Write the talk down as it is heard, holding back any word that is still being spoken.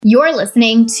You're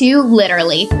listening to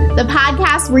Literally, the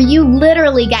podcast where you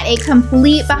literally get a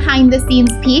complete behind-the-scenes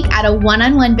peek at a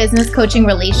one-on-one business coaching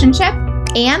relationship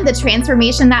and the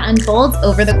transformation that unfolds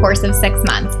over the course of 6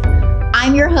 months.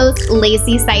 I'm your host,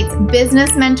 Lacey Seitz,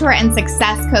 business mentor and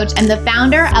success coach, and the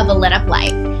founder of A Lit Up Life.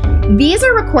 These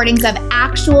are recordings of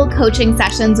actual coaching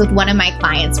sessions with one of my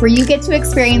clients where you get to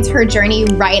experience her journey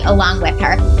right along with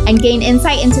her and gain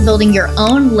insight into building your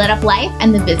own lit up life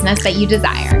and the business that you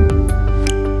desire.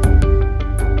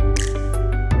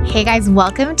 Hey guys,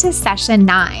 welcome to session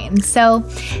 9. So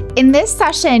in this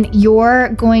session, you're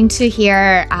going to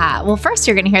hear, first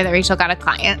you're going to hear that Rachel got a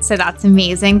client, so that's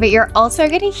amazing, but you're also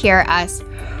going to hear us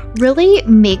really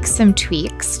make some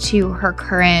tweaks to her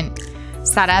current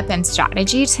setup and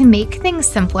strategy to make things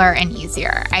simpler and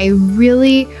easier. I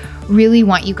really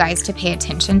want you guys to pay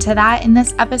attention to that in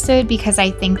this episode because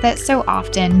I think that so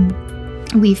often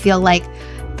we feel like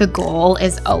the goal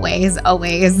is always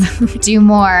do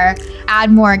more, add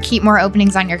more, keep more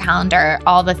openings on your calendar,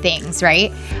 all the things,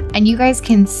 right? And you guys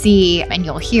can see, and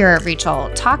you'll hear Rachel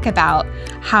talk about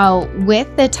how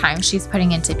with the time she's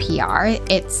putting into PR,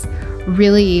 it's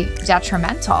really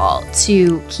detrimental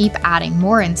to keep adding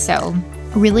more. And so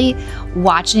really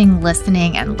watching,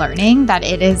 listening, and learning that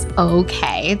it is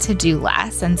okay to do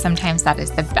less, and sometimes that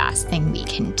is the best thing we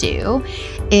can do,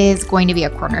 is going to be a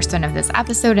cornerstone of this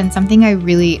episode and something I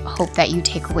really hope that you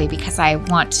take away because I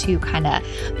want to kind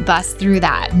of bust through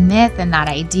that myth and that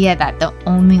idea that the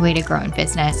only way to grow in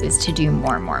business is to do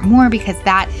more, because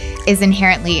that is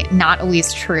inherently not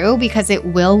always true because it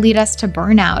will lead us to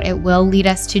burnout. It will lead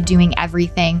us to doing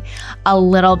everything a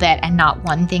little bit and not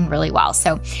one thing really well.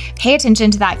 So pay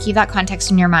attention to that. Keep that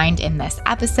context in your mind in this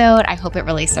episode. I hope it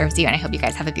really serves you, and I hope you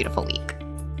guys have a beautiful week.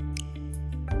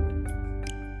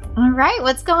 All right,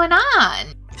 what's going on?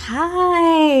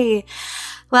 Hi.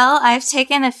 Well, I've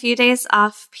taken a few days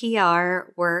off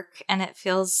PR work, and it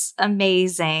feels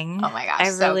amazing. Oh my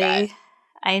gosh, good.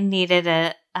 I needed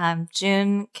it.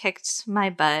 June kicked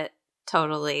my butt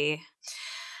totally.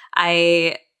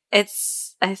 I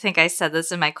think I said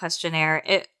this in my questionnaire.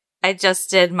 I just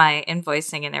did my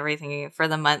invoicing and everything for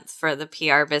the month for the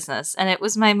PR business, and it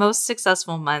was my most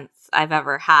successful month I've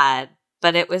ever had,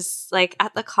 but it was like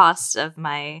at the cost of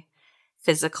my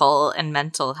physical and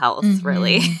mental health,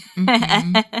 really.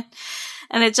 Mm-hmm.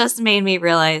 And it just made me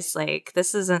realize like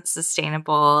this isn't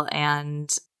sustainable,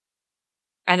 and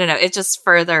I don't know, it just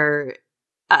further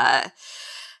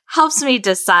helps me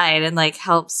decide and like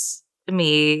helps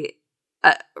me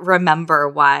remember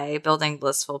why building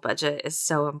blissful budget is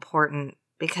so important,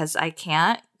 because I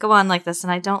can't go on like this,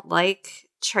 and I don't like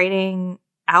trading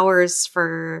hours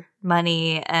for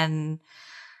money, and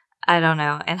I don't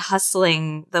know, and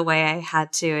hustling the way I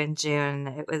had to in June.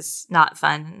 It was not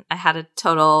fun. I had a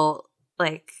total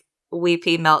like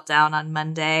weepy meltdown on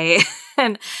Monday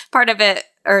and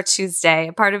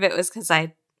Tuesday. Part of it was because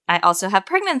I also have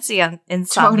pregnancy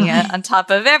insomnia on top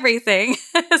of everything.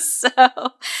 So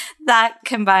that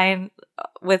combined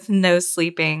with no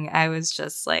sleeping, I was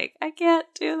just like, I can't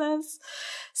do this.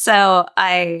 So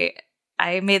I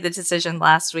made the decision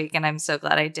last week, and I'm so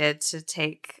glad I did, to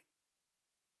take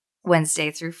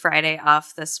Wednesday through Friday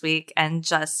off this week and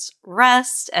just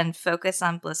rest and focus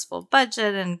on blissful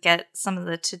budget and get some of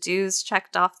the to-dos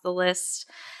checked off the list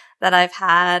that I've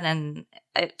had. And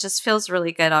it just feels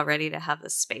really good already to have the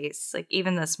space. Like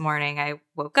even this morning, I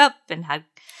woke up and had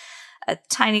a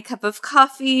tiny cup of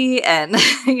coffee and,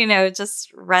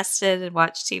 just rested and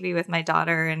watched TV with my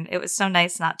daughter. And it was so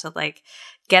nice not to like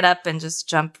get up and just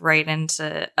jump right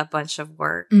into a bunch of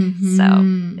work. Mm-hmm.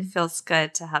 So it feels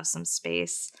good to have some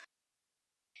space.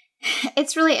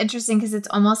 It's really interesting because it's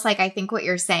almost like I think what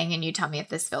you're saying, and you tell me if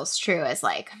this feels true, is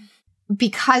like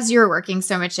because you're working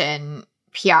so much in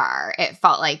PR, it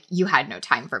felt like you had no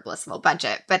time for blissful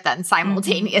budget, but then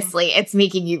simultaneously it's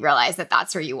making you realize that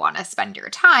that's where you want to spend your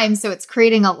time. So it's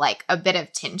creating a bit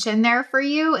of tension there for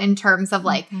you in terms of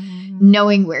like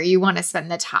knowing where you want to spend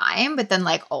the time, but then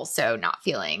like also not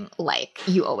feeling like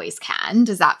you always can.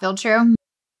 Does that feel true?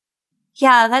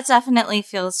 Yeah, that definitely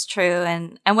feels true.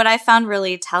 And what I found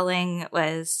really telling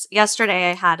was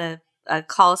yesterday I had a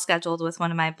call scheduled with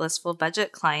one of my blissful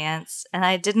budget clients, and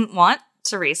I didn't want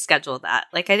to reschedule that.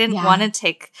 Like I didn't want to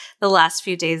take the last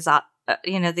few days off,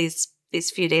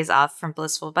 these few days off from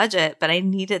blissful budget, but I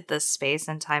needed this space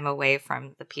and time away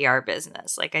from the PR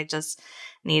business. Like I just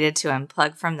needed to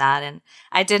unplug from that. And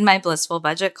I did my blissful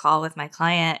budget call with my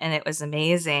client, and it was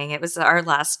amazing. It was our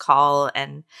last call,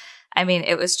 and I mean,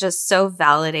 it was just so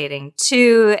validating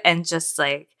too. And just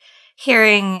like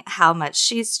hearing how much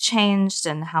she's changed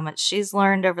and how much she's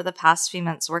learned over the past few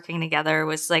months working together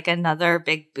was like another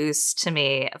big boost to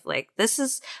me of like, this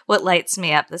is what lights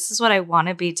me up. This is what I want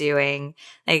to be doing.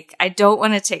 Like, I don't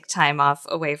want to take time off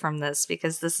away from this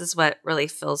because this is what really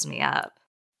fills me up.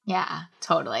 Yeah,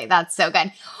 totally. That's so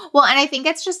good. Well, and I think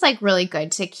it's just like really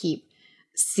good to keep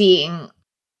seeing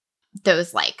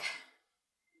those like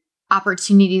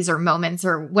opportunities or moments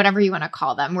or whatever you want to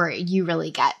call them where you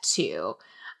really get to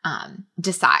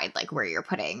decide like where you're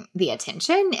putting the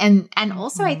attention. And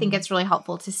also I think it's really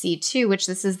helpful to see too, which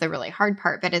this is the really hard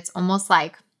part, but it's almost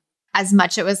like as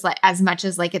much as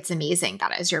like it's amazing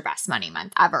that is your best money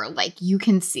month ever, like you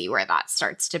can see where that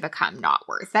starts to become not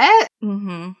worth it.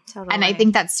 Totally. And I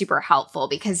think that's super helpful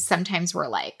because sometimes we're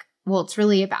like, well, it's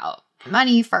really about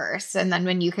money first. And then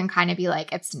when you can kind of be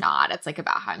like, it's not, it's like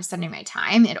about how I'm spending my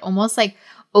time, it almost like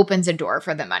opens a door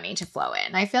for the money to flow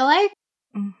in, I feel like.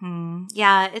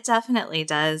 Yeah, it definitely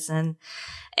does. And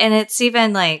it's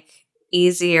even like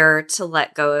easier to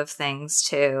let go of things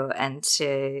too and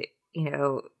to,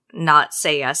 not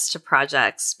say yes to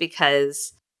projects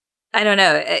because I don't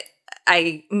know,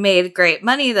 I made great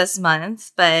money this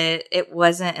month, but it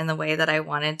wasn't in the way that I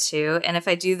wanted to. And if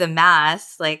I do the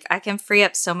math, like I can free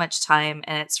up so much time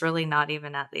and it's really not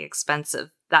even at the expense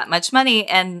of that much money.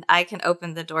 And I can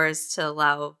open the doors to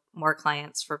allow more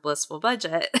clients for Blissful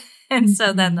Budget. And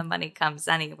so then the money comes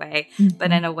anyway,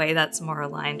 but in a way that's more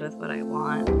aligned with what I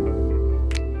want.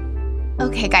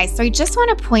 Okay, guys, so I just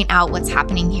want to point out what's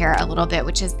happening here a little bit,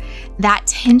 which is that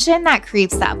tension that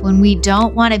creeps up when we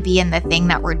don't want to be in the thing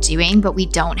that we're doing, but we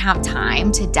don't have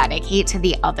time to dedicate to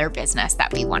the other business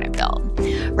that we want to build,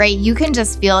 right? You can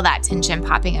just feel that tension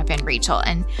popping up in Rachel.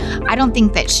 And I don't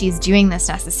think that she's doing this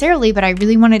necessarily, but I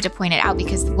really wanted to point it out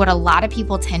because what a lot of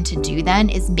people tend to do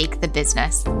then is make the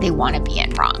business they want to be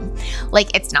in wrong.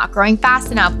 Like it's not growing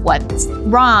fast enough, what's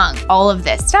wrong, all of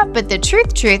this stuff. But the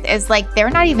truth is like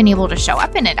they're not even able to show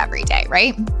up in it every day,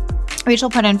 right? Rachel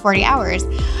put in 40 hours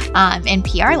in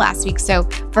PR last week. So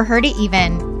for her to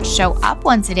even show up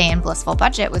once a day in Blissful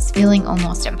Budget was feeling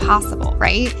almost impossible,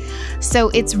 right? So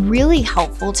it's really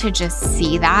helpful to just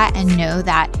see that and know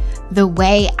that the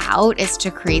way out is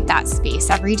to create that space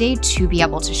every day to be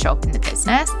able to show up in the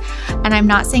business. And I'm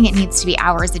not saying it needs to be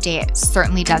hours a day. It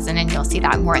certainly doesn't. And you'll see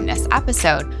that more in this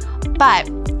episode. But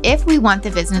if we want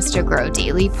the business to grow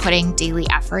daily, putting daily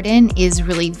effort in is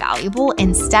really valuable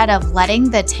instead of letting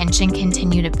the tension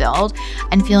continue to build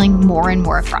and feeling more and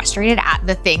more frustrated at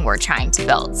the thing we're trying to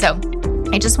build. So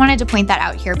I just wanted to point that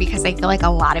out here because I feel like a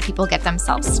lot of people get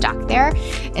themselves stuck there.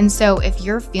 And so if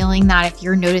you're feeling that, if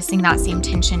you're noticing that same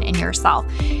tension in yourself,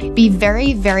 be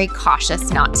very, very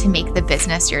cautious not to make the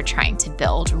business you're trying to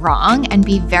build wrong and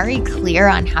be very clear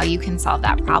on how you can solve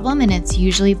that problem. And it's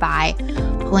usually by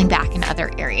pulling back in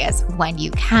other areas when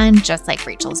you can, just like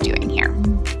Rachel's doing here.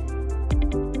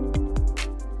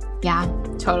 Yeah,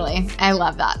 totally. I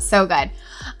love that. So good.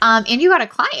 And you got a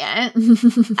client.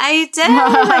 I did.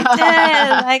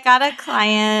 I got a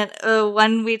client.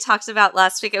 One we talked about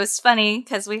last week. It was funny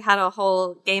because we had a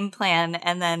whole game plan.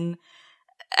 And then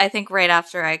I think right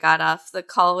after I got off the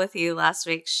call with you last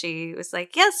week, she was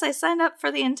like, yes, I signed up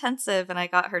for the intensive and I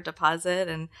got her deposit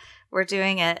and we're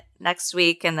doing it next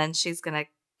week. And then she's going to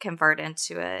convert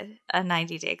into a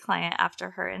 90-day client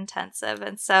after her intensive.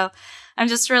 And so I'm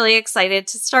just really excited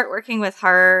to start working with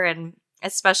her. And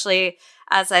especially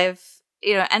as I've,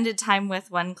 ended time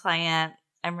with one client,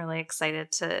 I'm really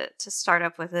excited to start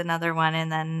up with another one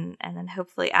and then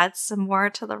hopefully add some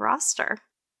more to the roster.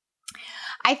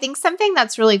 I think something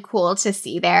that's really cool to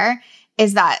see there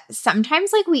is that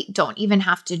sometimes like we don't even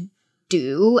have to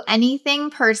do anything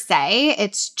per se.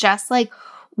 It's just like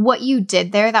what you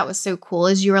did there that was so cool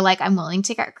is you were like, I'm willing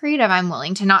to get creative. I'm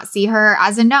willing to not see her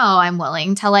as a no. I'm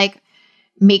willing to like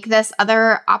make this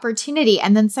other opportunity.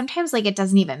 And then sometimes like it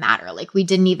doesn't even matter. Like we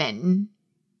didn't even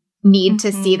need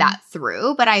to see that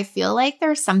through. But I feel like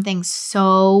there's something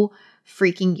so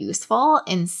freaking useful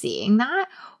in seeing that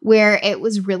where it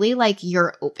was really like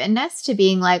your openness to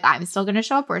being like, I'm still going to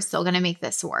show up. We're still going to make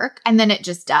this work. And then it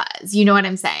just does. You know what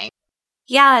I'm saying?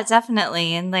 Yeah,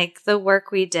 definitely. And like the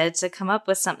work we did to come up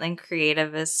with something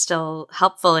creative is still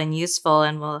helpful and useful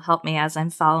and will help me as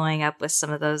I'm following up with some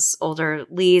of those older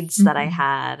leads that I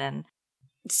had. And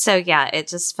so, yeah,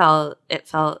 it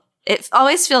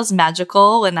always feels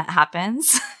magical when that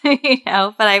happens,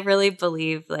 but I really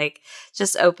believe like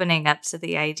just opening up to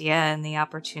the idea and the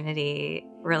opportunity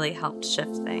really helped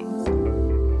shift things.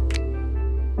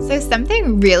 So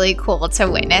something really cool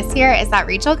to witness here is that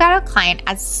Rachel got a client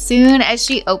as soon as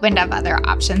she opened up other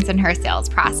options in her sales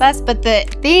process. But the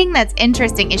thing that's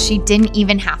interesting is she didn't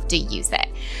even have to use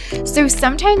it. So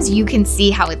sometimes you can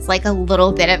see how it's like a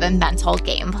little bit of a mental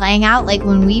game playing out. Like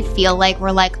when we feel like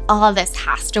we're like, oh, this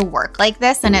has to work like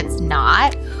this, and it's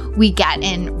not, we get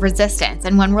in resistance.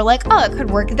 And when we're like, oh, it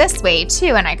could work this way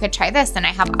too, and I could try this, and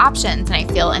I have options, and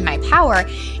I feel in my power,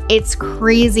 it's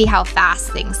crazy how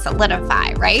fast things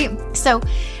solidify, right? So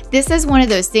this is one of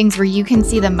those things where you can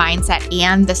see the mindset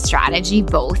and the strategy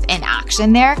both in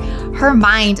action there. Her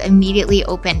mind immediately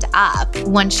opened up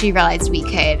once she realized we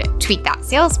could tweak that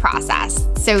sales process.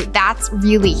 So that's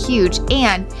really huge.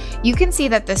 And you can see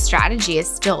that the strategy is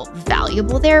still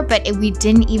valuable there, but we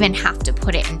didn't even have to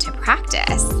put it into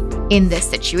practice in this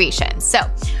situation. So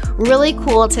really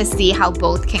cool to see how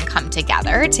both can come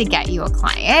together to get you a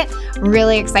client.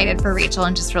 Really excited for Rachel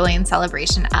and just really in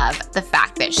celebration of the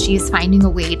fact that she's finding a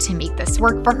way to make this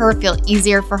work for her, feel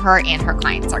easier for her, and her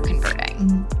clients are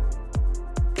converting.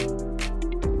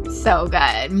 So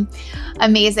good.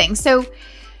 Amazing. So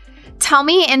tell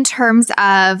me in terms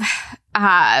of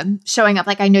showing up,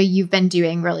 like I know you've been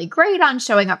doing really great on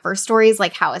showing up for stories.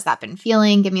 Like how has that been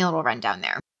feeling? Give me a little rundown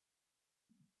there.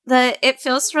 It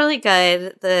feels really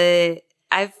good.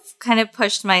 I've kind of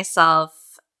pushed myself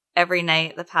every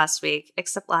night the past week,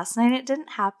 except last night it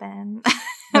didn't happen.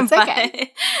 That's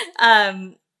okay.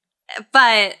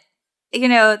 But you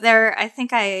know, I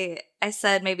think I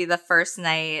said maybe the first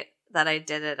night that I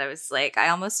did it, I was like, I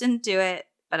almost didn't do it,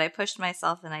 but I pushed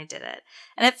myself and I did it.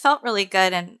 And it felt really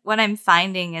good. And what I'm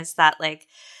finding is that like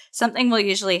something will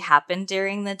usually happen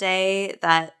during the day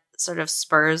that sort of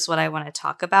spurs what I want to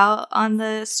talk about on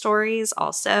the stories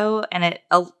also. And it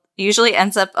usually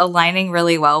ends up aligning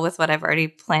really well with what I've already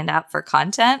planned out for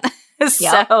content.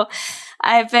 So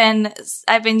I've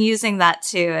been using that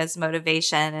too as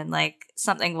motivation, and like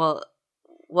something will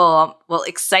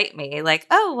excite me. Like,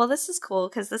 oh, well, this is cool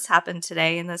because this happened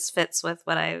today and this fits with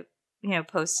what I,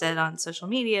 posted on social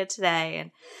media today.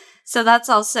 And so that's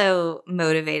also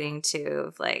motivating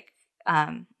too. Like,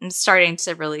 I'm starting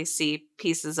to really see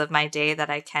pieces of my day that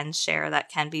I can share that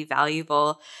can be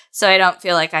valuable. So I don't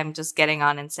feel like I'm just getting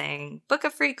on and saying, book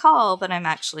a free call, but I'm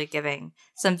actually giving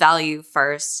some value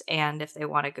first. And if they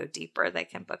want to go deeper, they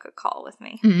can book a call with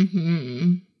me.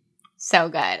 Mm-hmm. So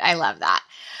good. I love that.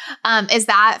 Is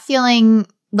that feeling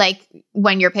like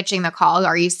when you're pitching the call,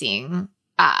 are you seeing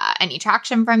any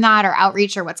traction from that or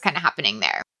outreach, or what's kind of happening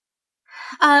there?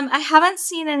 I haven't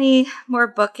seen any more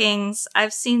bookings.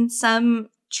 I've seen some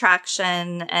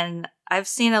traction, and I've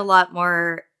seen a lot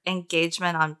more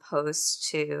engagement on posts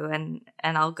too. And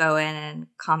I'll go in and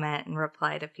comment and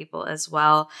reply to people as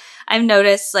well. I've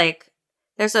noticed like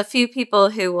there's a few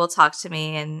people who will talk to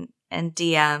me in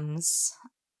DMs,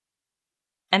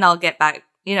 and I'll get back,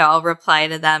 I'll reply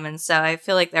to them. And so I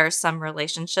feel like there are some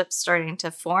relationships starting to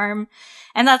form.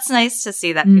 And that's nice to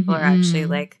see that people are actually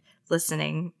like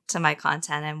listening to my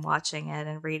content and watching it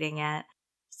and reading it.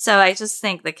 So I just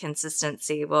think the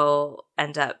consistency will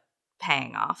end up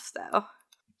paying off though.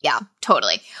 Yeah,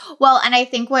 totally. Well, and I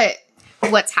think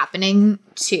what's happening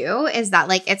too is that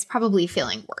like it's probably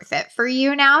feeling worth it for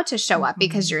you now to show up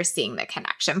because you're seeing the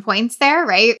connection points there,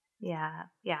 right? Yeah,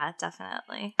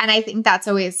 definitely. And I think that's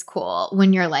always cool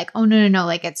when you're like, oh, no,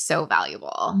 like it's so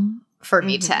valuable for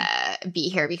me to be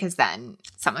here because then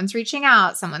someone's reaching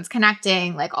out, someone's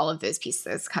connecting, like all of those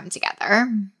pieces come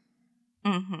together.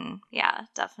 Yeah,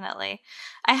 definitely.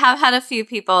 I have had a few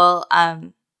people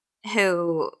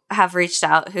who have reached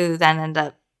out who then end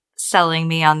up selling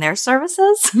me on their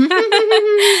services.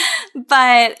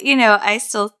 But, I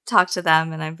still talk to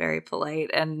them and I'm very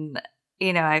polite. And,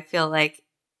 I feel like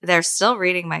they're still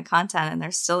reading my content and they're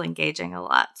still engaging a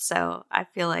lot. So I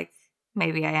feel like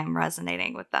maybe I am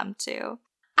resonating with them too.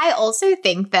 I also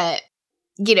think that,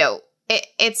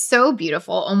 it's so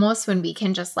beautiful almost when we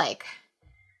can just like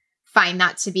find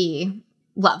that to be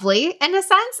lovely in a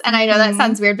sense. And I know that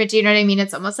sounds weird, but do you know what I mean?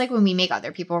 It's almost like when we make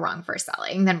other people wrong for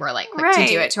selling, then we're like quick to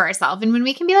do it to ourselves. And when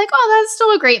we can be like, oh, that's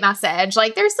still a great message.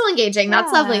 Like they're still engaging.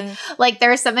 That's lovely. Like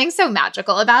there's something so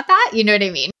magical about that. You know what I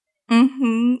mean?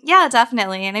 Yeah,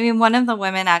 definitely. And I mean, one of the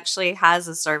women actually has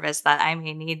a service that I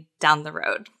may need down the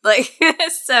road. Like,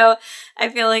 so I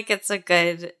feel like it's a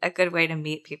good way to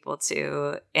meet people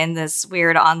too in this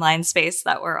weird online space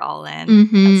that we're all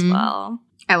in as well.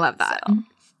 I love that. So.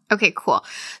 Okay, cool.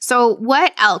 So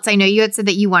what else? I know you had said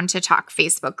that you wanted to talk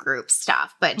Facebook group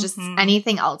stuff, but just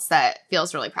anything else that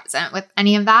feels really present with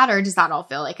any of that, or does that all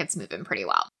feel like it's moving pretty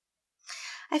well?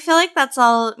 I feel like that's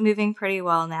all moving pretty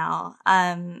well now.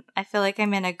 I feel like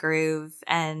I'm in a groove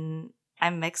and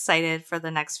I'm excited for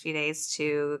the next few days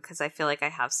too, because I feel like I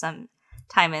have some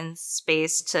time and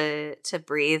space to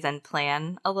breathe and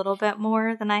plan a little bit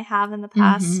more than I have in the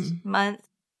past month.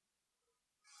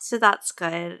 So that's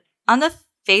good. On the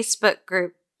Facebook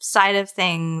group side of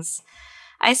things,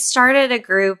 I started a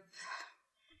group.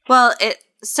 Well,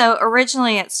 so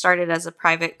originally it started as a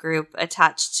private group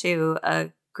attached to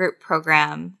a group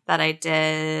program that I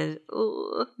did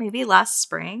maybe last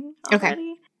spring already.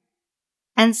 Okay.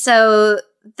 And so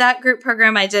that group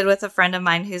program I did with a friend of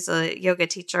mine who's a yoga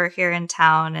teacher here in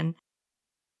town. And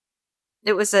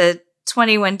it was a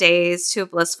 21 days to a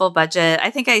blissful budget.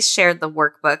 I think I shared the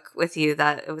workbook with you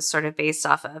that it was sort of based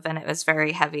off of, and it was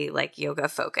very heavy, like yoga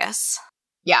focus.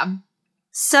 Yeah.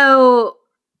 So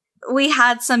we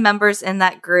had some members in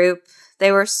that group.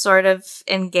 They were sort of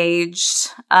engaged.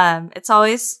 It's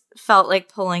always felt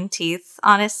like pulling teeth,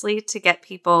 honestly, to get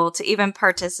people to even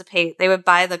participate. They would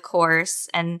buy the course,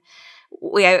 and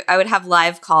I would have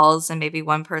live calls, and maybe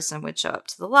one person would show up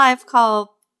to the live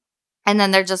call. And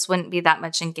then there just wouldn't be that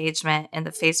much engagement in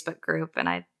the Facebook group, and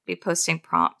I'd be posting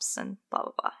prompts and blah,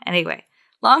 blah, blah. Anyway,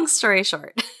 long story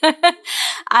short,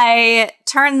 I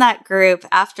turned that group,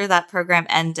 after that program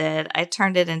ended, I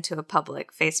turned it into a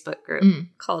public Facebook group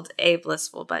called A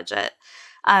Blissful Budget,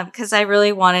 because I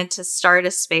really wanted to start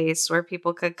a space where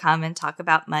people could come and talk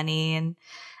about money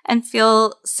and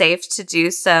feel safe to do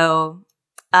so.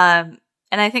 And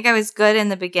I think I was good in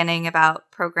the beginning about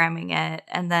programming it,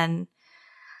 and then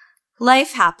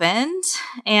life happened,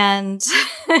 and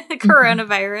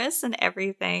coronavirus and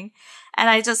everything. And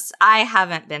I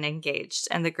haven't been engaged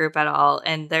in the group at all.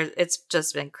 And it's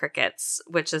just been crickets,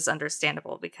 which is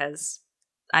understandable because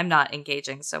I'm not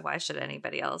engaging. So why should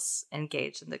anybody else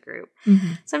engage in the group?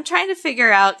 So I'm trying to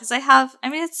figure out, because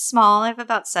it's small. I have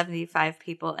about 75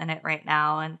 people in it right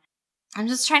now. And I'm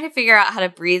just trying to figure out how to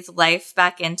breathe life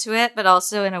back into it, but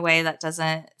also in a way that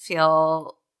doesn't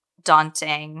feel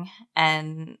daunting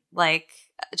and like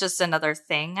just another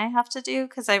thing I have to do,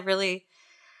 because I really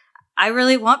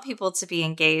want people to be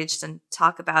engaged and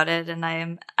talk about it. And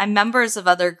I'm members of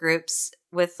other groups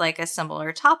with like a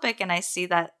similar topic, and I see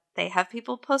that they have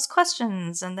people post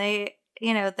questions, and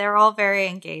they're all very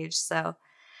engaged. So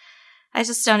I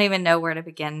just don't even know where to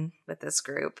begin with this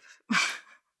group.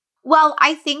 Well,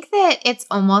 I think that it's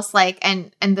almost like,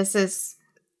 and this is,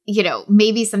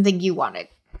 maybe something you want to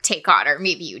take on, or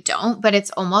maybe you don't, but it's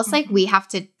almost like we have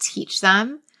to teach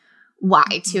them why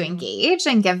to engage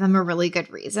and give them a really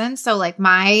good reason. So like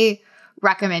my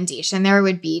recommendation there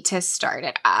would be to start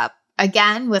it up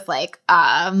again with like,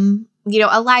 a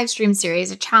live stream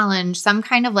series, a challenge, some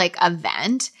kind of like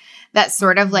event that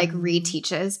sort of like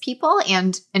reteaches people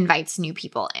and invites new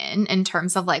people in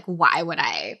terms of like, why would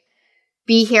I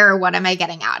be here? What am I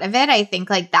getting out of it? I think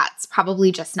like that's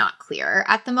probably just not clear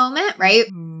at the moment, right?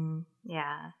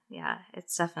 Yeah,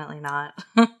 it's definitely not.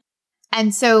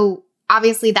 And so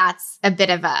obviously that's a bit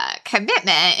of a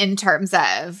commitment in terms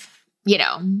of,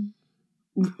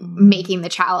 making the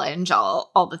challenge,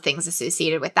 all the things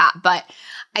associated with that. But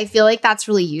I feel like that's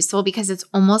really useful because it's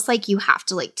almost like you have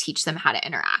to like teach them how to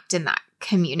interact in that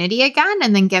community again,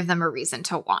 and then give them a reason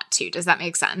to want to. Does that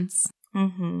make sense?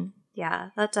 Yeah,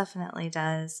 that definitely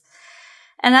does.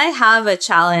 And I have a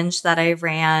challenge that I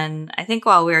ran, I think,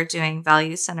 while we were doing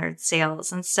value-centered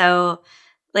sales. And so,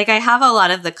 like, I have a lot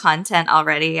of the content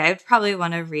already. I would probably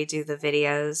want to redo the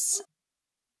videos.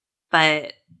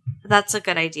 But that's a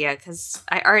good idea because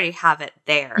I already have it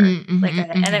there.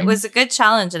 And it was a good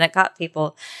challenge, and it got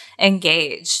people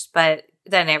engaged. But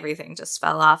then everything just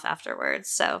fell off afterwards.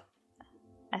 So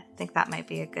I think that might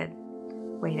be a good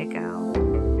way to go.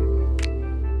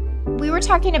 We were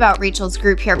talking about Rachel's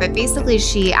group here, but basically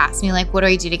she asked me, like, what do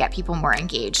I do to get people more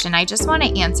engaged? And I just want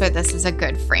to answer this as a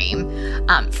good frame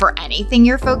for anything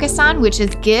you're focused on, which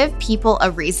is give people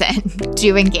a reason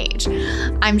to engage.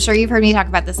 I'm sure you've heard me talk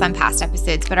about this on past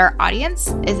episodes, but our audience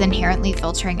is inherently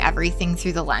filtering everything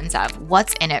through the lens of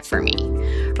what's in it for me,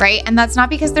 right? And that's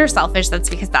not because they're selfish. That's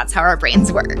because that's how our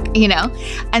brains work,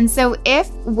 And so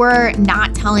if we're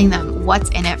not telling them what's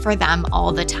in it for them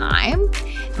all the time,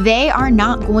 they are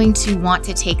not going to want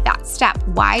to take that step.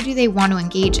 Why do they want to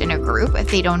engage in a group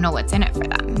if they don't know what's in it for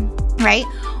them, right?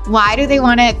 Why do they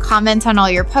want to comment on all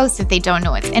your posts if they don't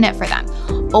know what's in it for them?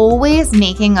 Always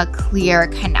making a clear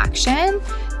connection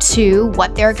to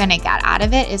what they're going to get out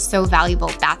of it is so valuable.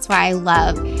 That's why I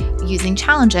love using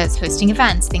challenges, hosting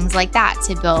events, things like that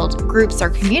to build groups or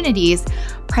communities,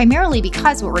 primarily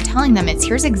because what we're telling them is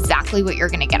here's exactly what you're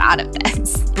going to get out of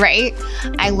this, right?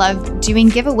 I love doing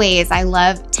giveaways. I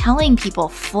love telling people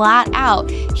flat out,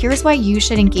 here's why you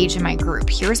should engage in my group.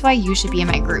 Here's why you should be in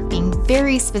my group, being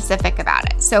very specific about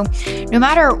it. So no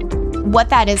matter what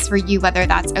that is for you, whether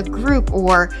that's a group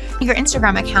or your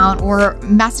Instagram account or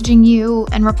messaging you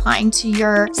and replying to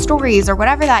your stories or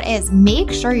whatever that is,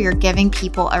 make sure you're giving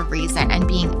people a reason and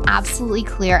being absolutely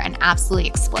clear and absolutely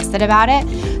explicit about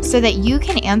it so that you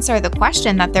can answer the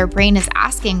question that their brain is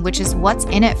asking, which is what's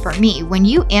in it for me? When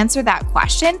you answer that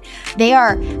question, they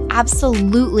are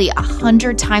absolutely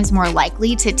 100 times more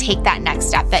likely to take that next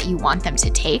step that you want them to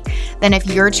take than if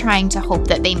you're trying to hope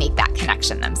that they make that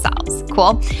connection themselves.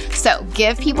 Cool? So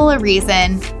give people a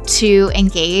reason to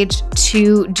engage,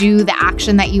 to do the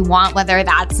action that you want, whether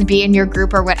that's be in your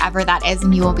group or whatever that is,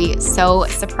 and you will be so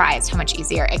surprised how much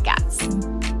easier it gets.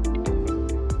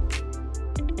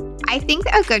 I think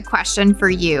a good question for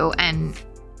you, and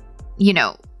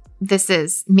this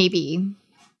is maybe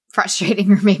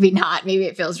frustrating or maybe not, maybe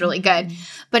it feels really good,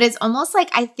 but it's almost like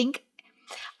I think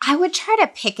I would try to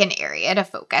pick an area to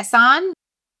focus on.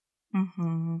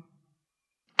 Mm-hmm.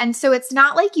 And so it's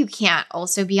not like you can't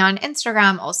also be on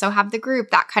Instagram, also have the group,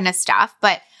 that kind of stuff.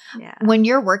 But when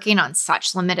you're working on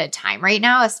such limited time right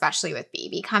now, especially with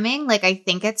baby coming, like I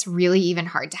think it's really even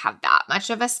hard to have that much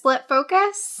of a split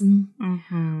focus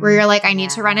where you're like, I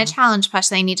need to run a challenge,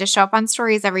 plus I need to show up on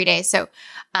stories every day. So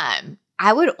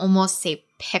I would almost say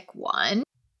pick one.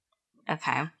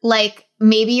 Okay. Like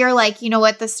maybe you're like, you know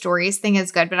what, the stories thing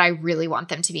is good, but I really want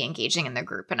them to be engaging in the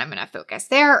group and I'm going to focus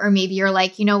there. Or maybe you're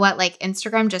like, you know what, like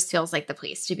Instagram just feels like the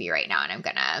place to be right now and I'm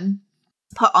going to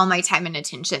put all my time and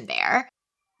attention there.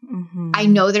 Mm-hmm. I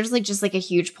know there's just a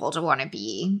huge pull to want to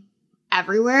be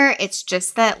everywhere. It's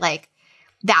just that like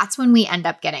that's when we end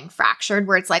up getting fractured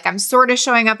where it's like I'm sort of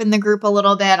showing up in the group a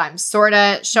little bit. I'm sort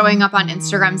of showing up on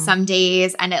Instagram some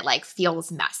days and it like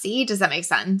feels messy. Does that make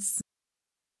sense?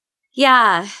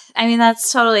 Yeah. I mean,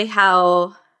 that's totally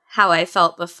how I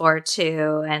felt before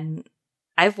too. And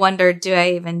I've wondered, do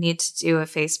I even need to do a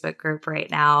Facebook group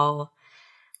right now?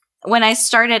 When I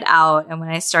started out and when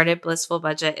I started Blissful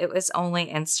Budget, it was only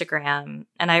Instagram.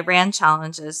 And I ran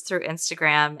challenges through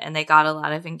Instagram and they got a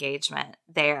lot of engagement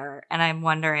there. And I'm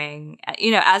wondering,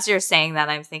 as you're saying that,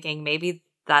 I'm thinking maybe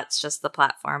that's just the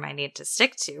platform I need to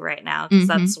stick to right now because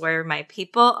that's where my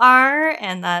people are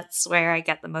and that's where I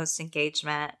get the most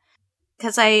engagement.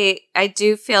 Because I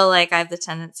do feel like I have the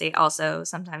tendency also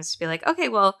sometimes to be like, okay,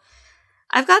 well,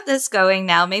 I've got this going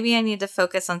now. Maybe I need to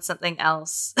focus on something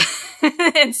else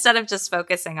instead of just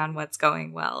focusing on what's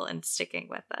going well and sticking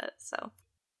with it. So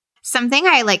something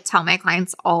I like tell my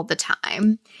clients all the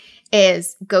time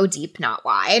is go deep, not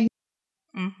wide.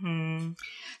 Mm-hmm.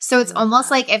 So it's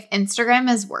almost like if Instagram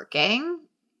is working,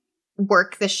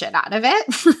 work the shit out of it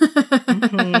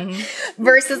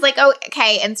versus like, oh,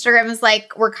 okay, Instagram is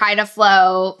like, we're kind of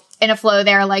in a flow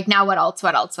there. Like now what else,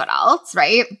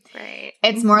 right? Right.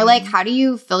 It's more like, how do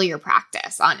you fill your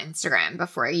practice on Instagram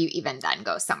before you even then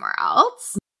go somewhere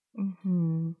else?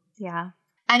 Mm-hmm. Yeah.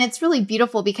 And it's really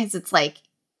beautiful because it's like,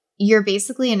 you're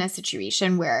basically in a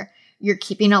situation where you're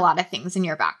keeping a lot of things in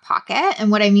your back pocket.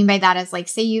 And what I mean by that is like,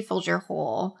 say you filled your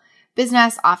whole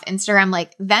business off Instagram,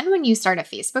 like then when you start a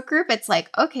Facebook group, it's like,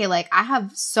 okay, like I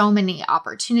have so many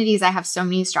opportunities. I have so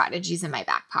many strategies in my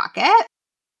back pocket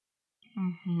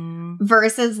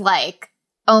versus like,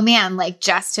 oh man, like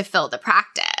just to fill the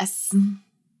practice.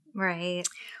 Right.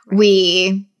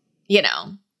 We,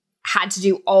 had to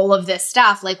do all of this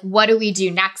stuff. Like, what do we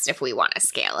do next if we want to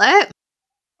scale it?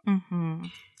 Mm-hmm.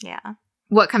 Yeah.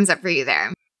 What comes up for you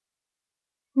there?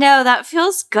 No, that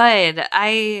feels good.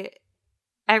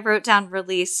 I wrote down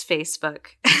release Facebook.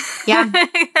 Yeah.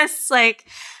 It's like,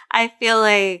 I feel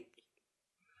like,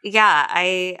 yeah,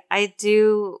 I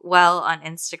do well on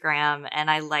Instagram and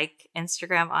I like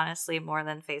Instagram honestly more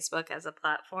than Facebook as a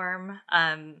platform.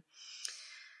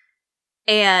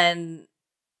 And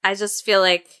I just feel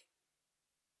like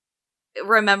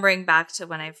remembering back to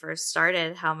when I first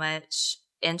started, how much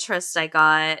interest I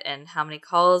got and how many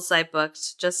calls I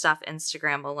booked just off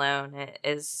Instagram alone,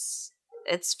 it's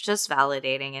just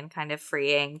validating and kind of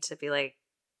freeing to be like,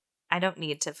 I don't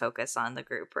need to focus on the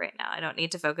group right now. I don't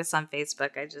need to focus on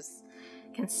Facebook. I just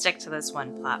can stick to this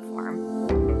one platform.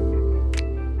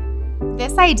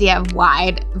 This idea of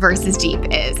wide versus deep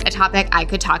is a topic I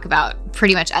could talk about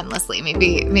pretty much endlessly.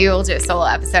 Maybe we'll do a solo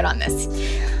episode on this.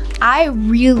 I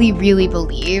really, really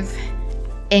believe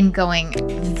in going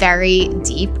very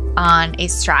deep on a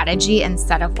strategy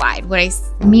instead of wide. What I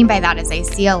mean by that is I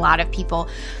see a lot of people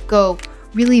go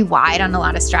really wide on a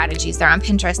lot of strategies. They're on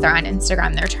Pinterest, they're on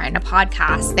Instagram, they're trying to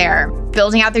podcast, they're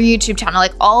building out their YouTube channel,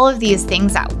 like all of these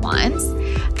things at once.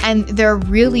 And they're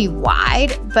really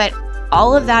wide, but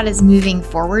all of that is moving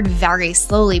forward very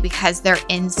slowly because they're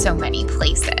in so many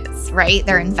places, right?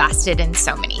 They're invested in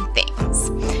so many things.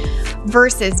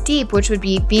 Versus deep, which would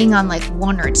be being on like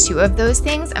one or two of those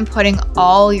things and putting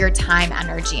all your time,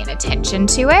 energy, and attention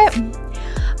to it.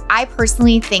 I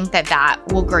personally think that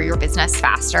will grow your business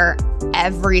faster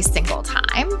every single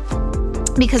time,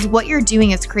 because what you're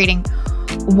doing is creating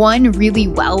one really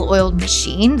well-oiled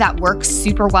machine that works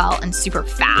super well and super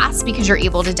fast because you're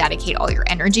able to dedicate all your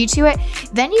energy to it.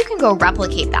 Then you can go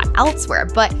replicate that elsewhere.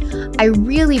 But I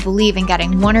really believe in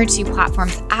getting one or two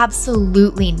platforms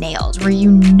absolutely nailed, where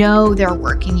you know they're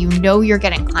working, you know you're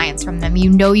getting clients from them, you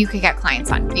know you could get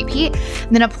clients on repeat,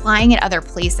 and then applying it other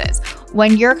places.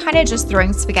 When you're kind of just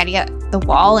throwing spaghetti at the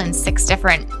wall in 6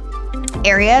 different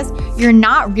areas, you're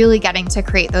not really getting to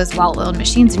create those well-oiled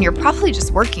machines, and you're probably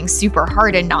just working super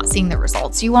hard and not seeing the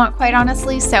results you want, quite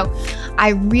honestly. So I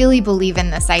really believe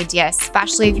in this idea,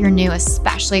 especially if you're new,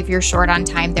 especially if you're short on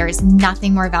time. There is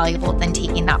nothing more valuable than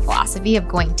taking that philosophy of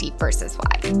going deep versus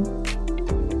wide.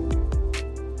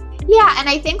 Yeah, and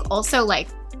I think also like,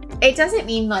 it doesn't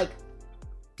mean like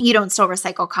you don't still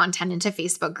recycle content into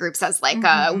Facebook groups as like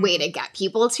a way to get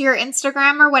people to your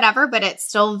Instagram or whatever, but it's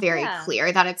still very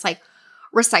clear that it's like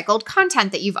recycled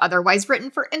content that you've otherwise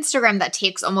written for Instagram that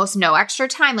takes almost no extra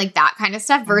time, like that kind of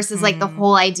stuff, versus like the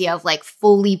whole idea of like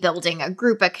fully building a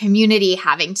group, a community,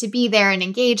 having to be there and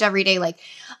engage every day, like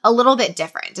a little bit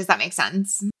different. Does that make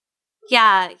sense?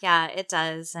 Yeah, it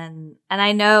does. And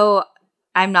I know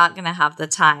I'm not going to have the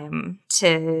time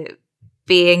to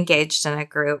be engaged in a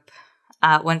group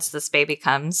once this baby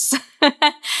comes.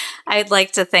 I'd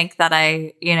like to think that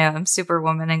I'm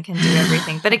superwoman and can do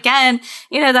everything. But again,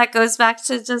 that goes back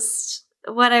to just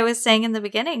what I was saying in the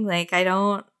beginning. Like, I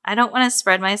don't want to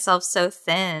spread myself so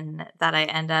thin that I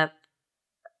end up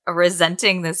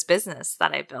resenting this business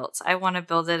that I built. I want to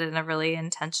build it in a really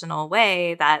intentional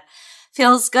way that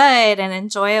feels good and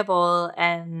enjoyable.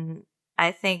 And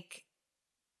I think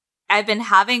I've been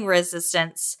having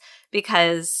resistance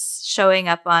because showing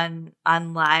up on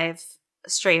live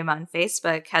stream on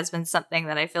Facebook has been something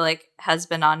that I feel like has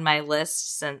been on my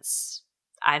list since,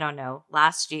 I don't know,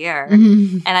 last year.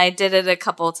 And I did it a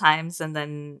couple times and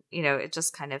then, it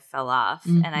just kind of fell off.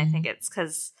 And I think it's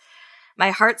because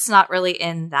my heart's not really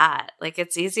in that. Like,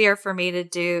 it's easier for me to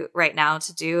do right now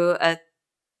to do a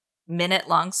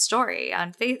minute-long story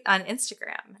on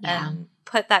Instagram and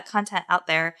put that content out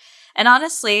there. And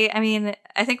honestly, I mean,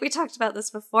 I think we talked about this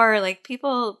before, like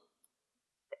people,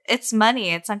 it's money.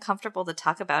 It's uncomfortable to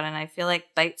talk about. And I feel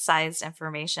like bite-sized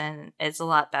information is a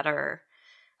lot better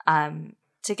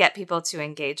to get people to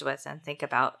engage with and think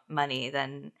about money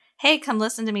than, hey, come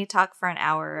listen to me talk for an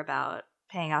hour about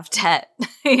paying off debt,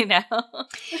 Yeah.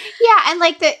 And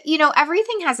like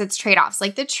everything has its trade-offs.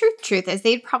 Like the truth is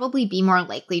they'd probably be more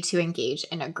likely to engage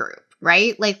in a group,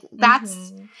 right? Like that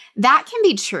can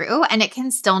be true and it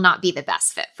can still not be the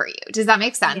best fit for you. Does that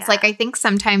make sense? Yeah. Like, I think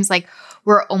sometimes like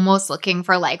we're almost looking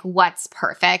for like what's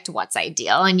perfect, what's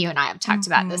ideal. And you and I have talked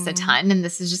about this a ton. And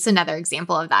this is just another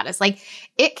example of that. It's like,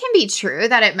 it can be true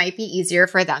that it might be easier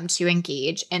for them to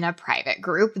engage in a private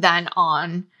group than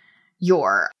on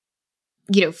your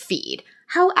feed.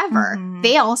 However,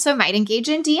 they also might engage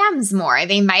in DMs more.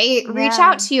 They might reach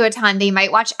out to you a ton. They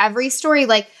might watch every story.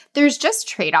 Like, there's just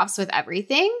trade-offs with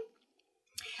everything.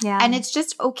 Yeah. And it's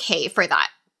just okay for that,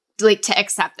 like, to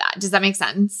accept that. Does that make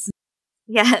sense?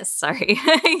 Yes. Sorry.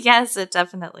 Yes, it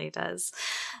definitely does.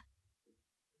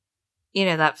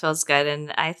 That feels good.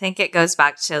 And I think it goes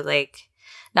back to like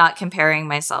not comparing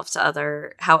myself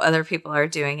to how other people are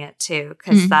doing it too.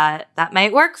 Cause that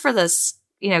might work for this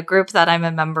group that I'm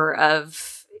a member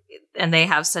of and they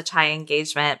have such high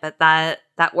engagement, but that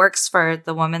works for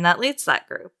the woman that leads that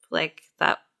group. Like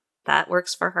that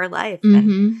works for her life.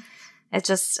 And it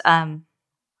just,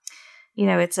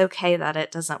 it's okay that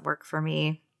it doesn't work for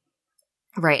me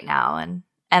right now. And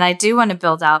I do want to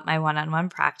build out my one-on-one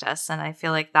practice. And I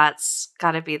feel like that's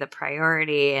got to be the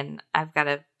priority. And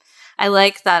I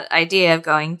like that idea of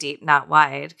going deep, not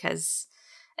wide, because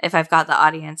if I've got the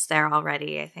audience there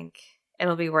already, I think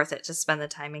it'll be worth it to spend the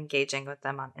time engaging with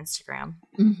them on Instagram.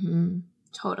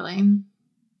 Totally.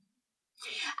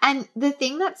 And the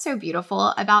thing that's so beautiful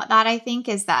about that, I think,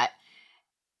 is that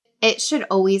it should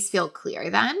always feel clear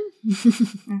then.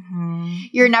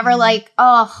 You're never like,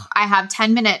 oh, I have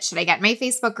 10 minutes. Should I get my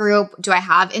Facebook group? Do I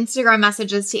have Instagram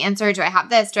messages to answer? Do I have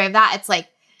this? Do I have that? It's like,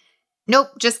 nope,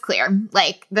 just clear.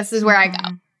 Like, this is where I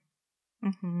go.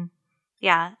 Mm-hmm.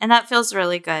 Yeah. And that feels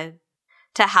really good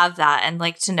to have that and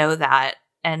like to know that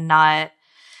and not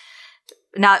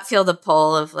feel the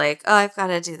pull of like, oh, I've got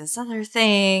to do this other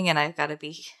thing and I've got to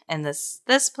be in this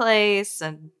place.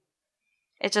 And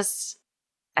it just,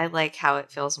 I like how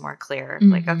it feels more clear.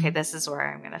 Like, okay, this is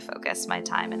where I'm going to focus my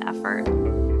time and effort.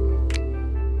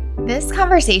 This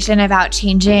conversation about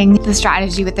changing the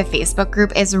strategy with the Facebook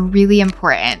group is really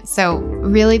important. So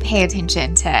really pay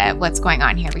attention to what's going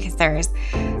on here, because there's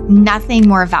nothing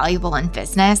more valuable in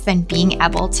business than being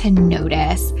able to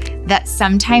notice that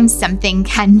sometimes something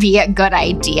can be a good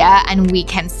idea and we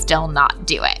can still not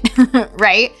do it,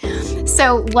 right?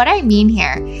 So what I mean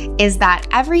here is that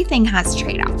everything has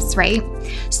trade-offs, right?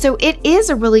 So it is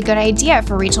a really good idea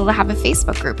for Rachel to have a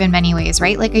Facebook group in many ways,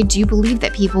 right? Like, I do believe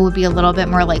that people would be a little bit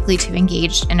more likely to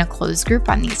engage in a closed group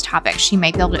on these topics. She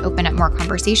might be able to open up more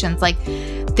conversations. Like,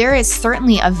 there is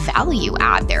certainly a value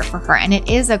add there for her, and it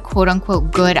is a quote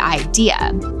unquote good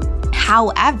idea.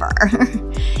 However,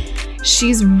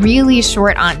 she's really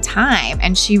short on time,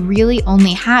 and she really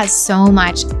only has so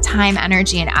much time,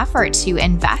 energy, and effort to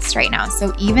invest right now.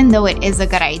 So even though it is a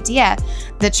good idea,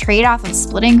 the trade-off of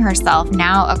splitting herself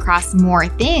now across more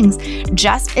things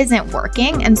just isn't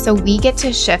working. And so we get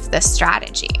to shift the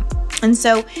strategy. And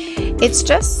so it's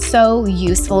just so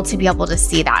useful to be able to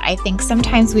see that. I think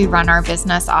sometimes we run our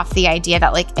business off the idea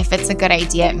that, like, if it's a good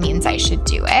idea, it means I should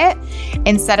do it,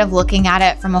 instead of looking at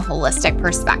it from a holistic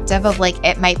perspective of like,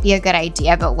 it might be a good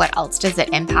idea, but what else does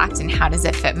it impact and how does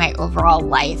it fit my overall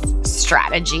life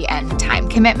strategy and time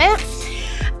commitment?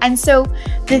 And so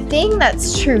the thing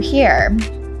that's true here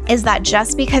is that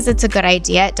just because it's a good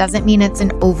idea, it doesn't mean it's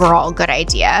an overall good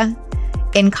idea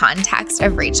in context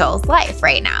of Rachel's life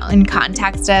right now, in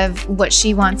context of what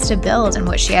she wants to build and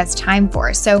what she has time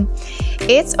for. So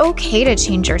it's okay to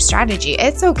change your strategy.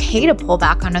 It's okay to pull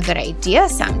back on a good idea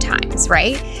sometimes,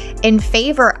 right? In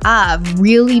favor of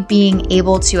really being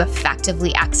able to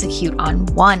effectively execute on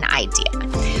one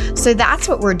idea. So that's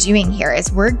what we're doing here,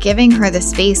 is we're giving her the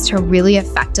space to really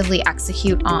effectively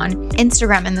execute on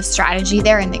Instagram and the strategy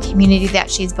there and the community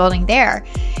that she's building there,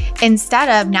 instead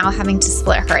of now having to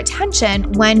split her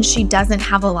attention when she doesn't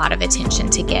have a lot of attention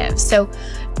to give. So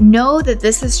know that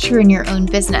this is true in your own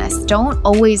business. Don't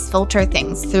always filter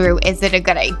things through, is it a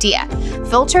good idea?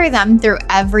 Filter them through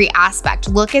every aspect.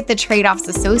 Look at the trade-offs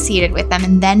associated with them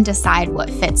and then decide what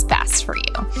fits best for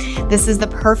you. This is the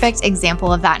perfect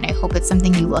example of that, and I hope it's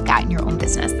something you look at in your own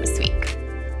business this week.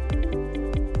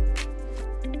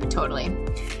 Totally.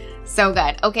 So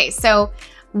good. Okay, so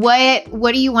what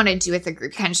do you want to do with the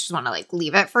group? Kind of just want to like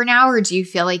leave it for now, or do you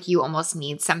feel like you almost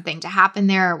need something to happen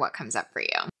there, or what comes up for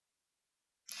you?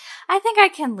 I think I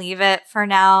can leave it for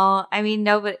now. I mean,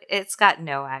 it's got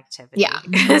no activity.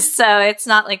 Yeah. So it's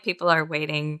not like people are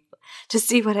waiting to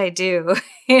see what I do,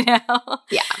 you know?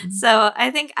 Yeah. So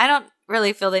I think I don't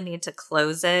really feel the need to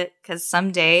close it, because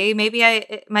someday maybe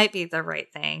it might be the right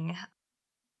thing.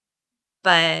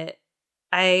 But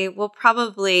I will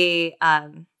probably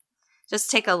just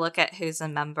take a look at who's a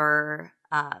member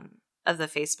of the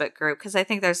Facebook group, because I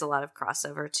think there's a lot of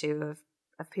crossover too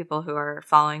of people who are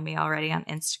following me already on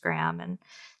Instagram, and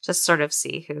just sort of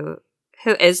see who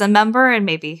is a member and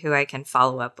maybe who I can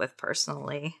follow up with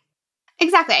personally.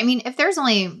 Exactly. I mean, if there's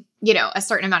only, a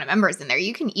certain amount of members in there,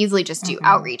 you can easily just do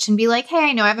outreach and be like, hey,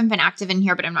 I know I haven't been active in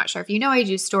here, but I'm not sure if you know I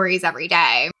do stories every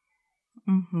day.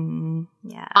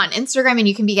 Yeah. On Instagram, and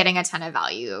you can be getting a ton of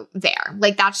value there.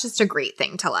 Like, that's just a great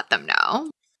thing to let them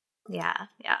know. Yeah.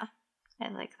 I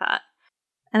like that.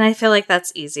 And I feel like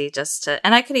that's easy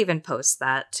and I could even post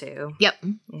that too. Yep.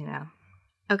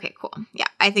 Okay, cool. Yeah.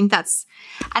 I think that's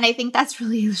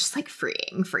really just like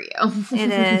freeing for you. It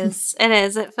is.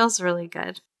 It feels really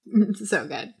good. So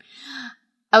good.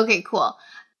 Okay, cool.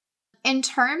 In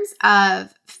terms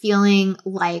of feeling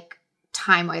like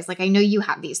time-wise, like, I know you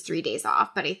have these 3 days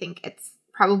off, but I think it's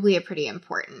probably a pretty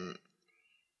important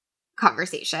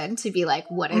conversation to be like,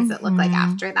 what does it look like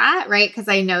after that, right? Because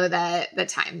I know that the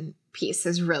time piece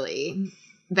has really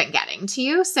been getting to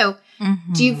you. So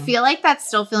do you feel like that's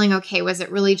still feeling okay? Was it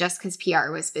really just because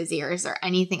PR was busy, or is there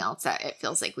anything else that it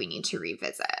feels like we need to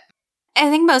revisit? I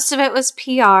think most of it was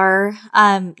PR.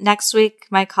 Next week,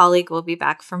 my colleague will be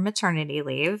back from maternity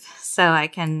leave, so I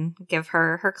can give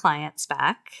her clients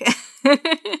back,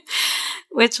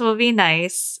 which will be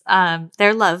nice.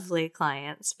 They're lovely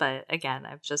clients, but again,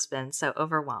 I've just been so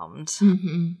overwhelmed.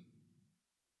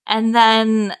 And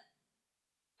then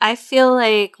I feel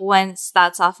like once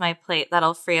that's off my plate,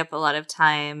 that'll free up a lot of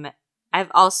time.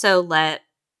 I've also let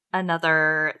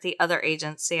the other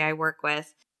agency I work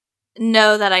with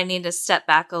know that I need to step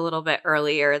back a little bit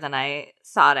earlier than I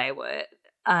thought I would.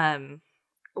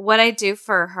 What I do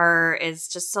for her is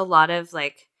just a lot of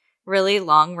like really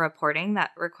long reporting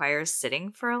that requires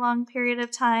sitting for a long period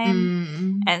of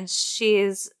time. And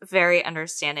she's very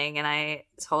understanding. And I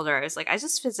told her, I was like, I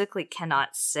just physically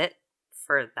cannot sit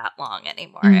for that long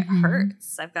anymore. It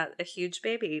hurts. I've got a huge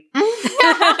baby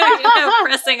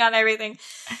pressing on everything.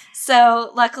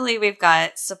 So luckily we've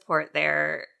got support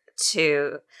there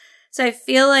too. So I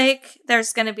feel like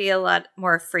there's going to be a lot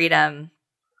more freedom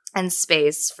and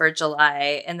space for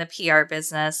July in the PR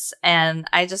business. And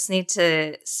I just need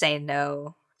to say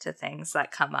no to things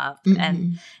that come up.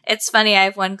 And it's funny. I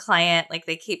have one client, like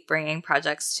they keep bringing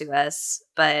projects to us,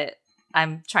 but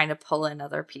I'm trying to pull in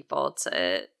other people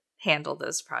to handle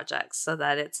those projects so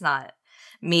that it's not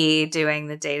me doing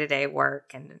the day-to-day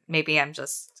work. And maybe I'm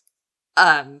just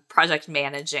project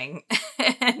managing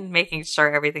and making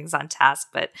sure everything's on task,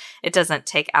 but it doesn't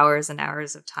take hours and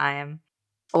hours of time.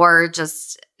 Or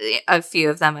just a few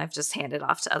of them I've just handed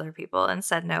off to other people and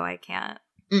said, no, I can't.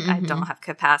 I don't have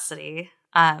capacity.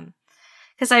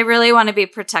 Because I really want to be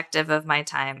protective of my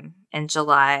time in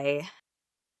July.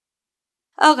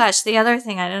 Oh gosh, the other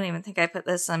thing, I don't even think I put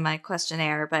this on my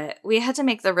questionnaire, but we had to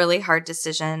make the really hard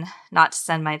decision not to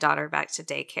send my daughter back to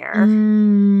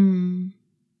daycare.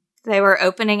 They were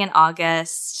opening in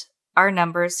August. Our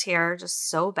numbers here are just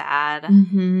so bad.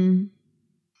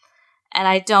 And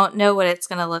I don't know what it's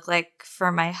going to look like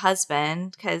for my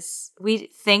husband because we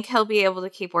think he'll be able to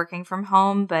keep working from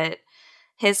home, but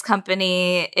his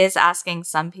company is asking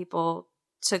some people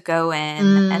to go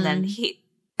in. And then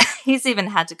he's even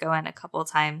had to go in a couple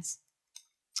times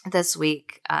this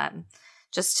week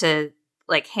just to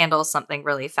like handle something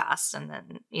really fast. And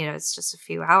then, it's just a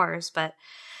few hours. But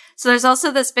so there's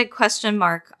also this big question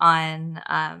mark on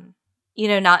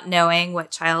not knowing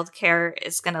what childcare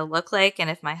is going to look like and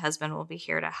if my husband will be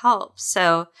here to help.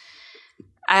 So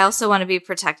I also want to be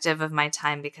protective of my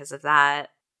time because of that.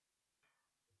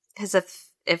 Because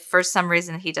if for some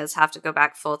reason he does have to go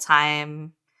back full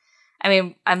time, I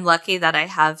mean, I'm lucky that I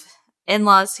have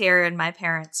in-laws here and my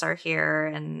parents are here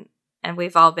and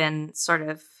we've all been sort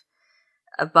of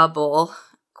a bubble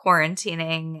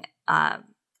quarantining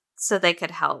so they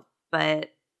could help.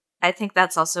 But I think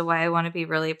that's also why I want to be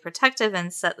really protective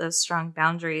and set those strong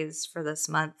boundaries for this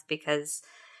month because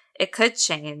it could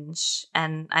change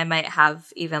and I might have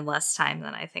even less time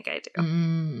than I think I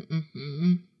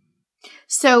do.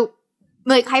 So,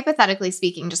 like, hypothetically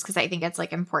speaking, just because I think it's,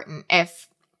 like, important, if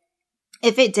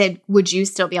it did, would you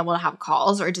still be able to have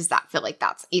calls or does that feel like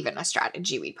that's even a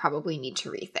strategy we probably need to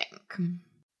rethink?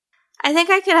 I think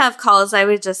I could have calls. I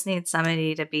would just need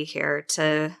somebody to be here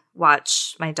to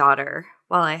watch my daughter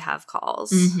while I have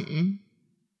calls,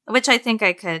 which I think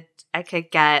I could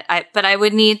get. But I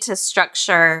would need to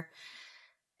structure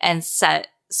and set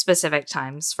specific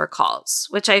times for calls,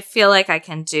 which I feel like I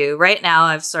can do. Right now,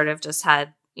 I've sort of just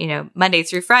had, Monday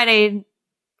through Friday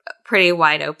pretty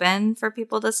wide open for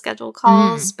people to schedule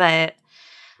calls. But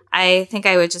I think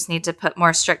I would just need to put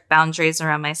more strict boundaries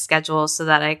around my schedule so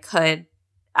that I could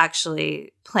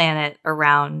actually plan it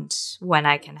around when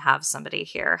I can have somebody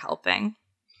here helping.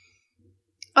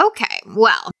 Okay,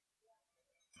 well,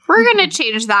 we're going to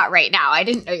change that right now. I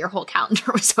didn't know your whole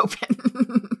calendar was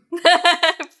open.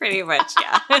 Pretty much,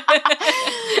 yeah.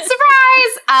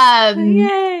 Surprise!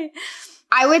 Yay!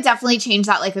 I would definitely change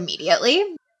that, like, immediately.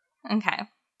 Okay.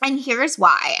 And here's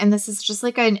why. And this is just,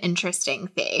 like, an interesting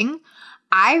thing.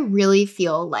 I really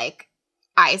feel like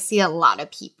I see a lot of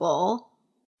people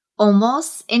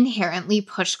almost inherently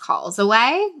push calls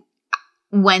away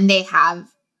when they have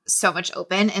so much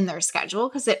open in their schedule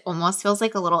because it almost feels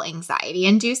like a little anxiety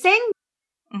inducing.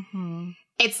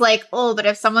 It's like, oh, but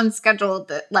if someone's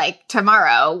scheduled like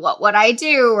tomorrow, what would I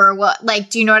do? Or what, like,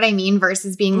 do you know what I mean?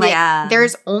 Versus being like,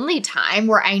 there's only time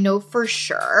where I know for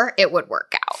sure it would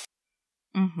work out.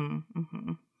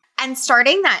 And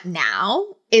starting that now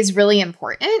is really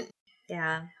important.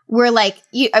 Yeah. We're like,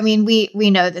 we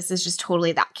know this is just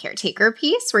totally that caretaker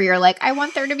piece where you're like, I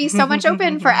want there to be so much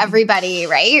open for everybody,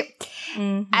 right?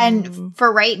 And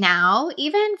for right now,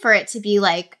 even for it to be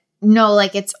like, no,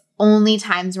 like it's only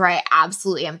times where I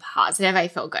absolutely am positive I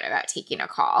feel good about taking a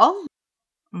call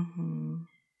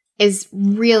is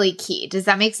really key. Does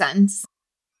that make sense?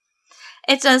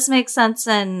 It does make sense.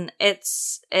 And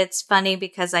it's funny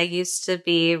because I used to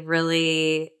be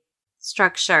really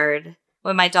structured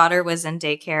when my daughter was in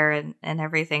daycare and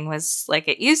everything was like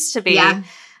it used to be. Yeah.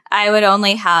 I would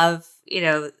only have,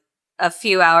 a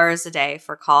few hours a day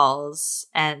for calls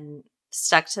and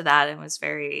stuck to that and was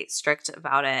very strict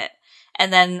about it.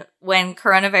 And then when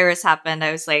coronavirus happened,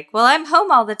 I was like, well, I'm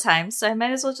home all the time, so I might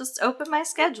as well just open my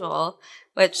schedule,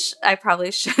 which I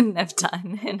probably shouldn't have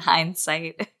done in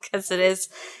hindsight because it is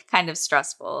kind of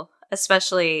stressful,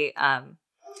 especially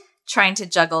trying to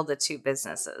juggle the two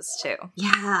businesses too.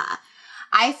 Yeah.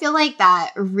 I feel like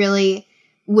that really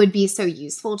would be so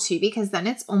useful too, because then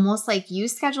it's almost like you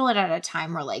schedule it at a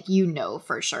time where like, you know,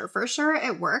 for sure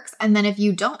it works. And then if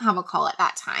you don't have a call at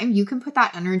that time, you can put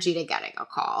that energy to getting a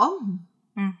call.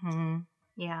 Mm-hmm.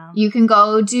 Yeah. You can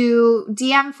go do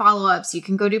DM follow-ups. You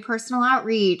can go do personal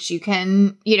outreach. You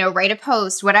can, you know, write a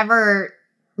post, whatever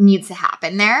needs to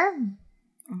happen there.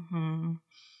 Mm-hmm.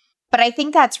 But I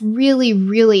think that's really,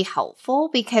 really helpful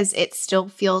because it still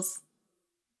feels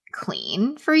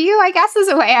clean for you, I guess is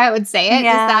the way I would say it.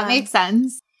 Yeah. Does that make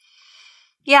sense?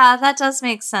 Yeah, that does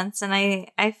make sense. And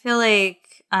I feel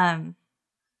like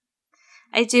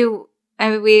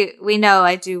we know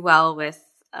I do well with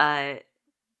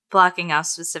blocking out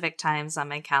specific times on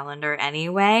my calendar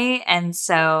anyway. And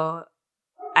so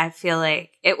I feel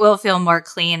like it will feel more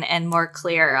clean and more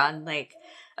clear on like,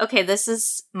 okay, this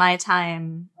is my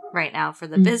time right now for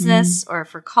the business or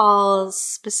for calls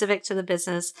specific to the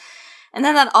business. And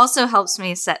then that also helps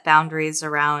me set boundaries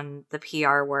around the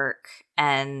PR work.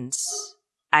 And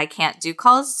I can't do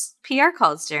PR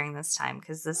calls during this time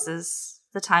because this is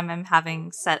the time I'm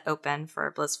having set open for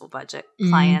Blissful Budget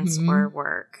clients or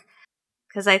work.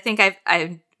 Because I think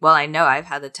I know I've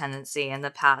had the tendency in the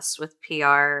past with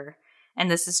PR, and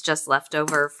this is just left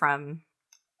over from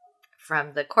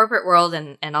the corporate world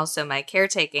and also my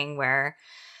caretaking, where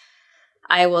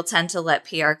I will tend to let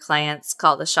PR clients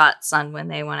call the shots on when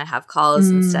they want to have calls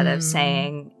instead of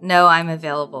saying, no, I'm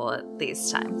available at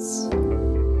these times.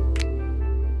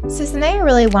 So something I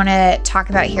really want to talk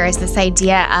about here is this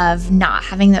idea of not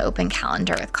having the open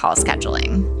calendar with call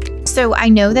scheduling. So I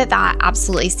know that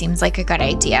absolutely seems like a good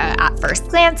idea at first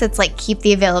glance. It's like keep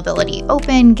the availability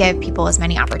open, give people as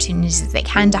many opportunities as they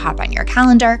can to hop on your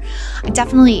calendar. I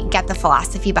definitely get the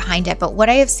philosophy behind it, but what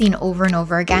I have seen over and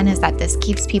over again is that this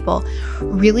keeps people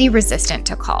really resistant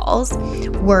to calls.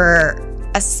 We're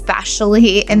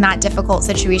especially in that difficult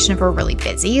situation if we're really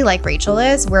busy, like Rachel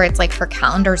is, where it's like her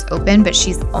calendar's open, but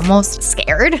she's almost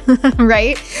scared,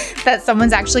 right? That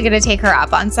someone's actually going to take her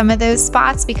up on some of those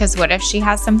spots, because what if she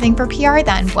has something for PR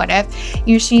then? What if,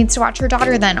 she needs to watch her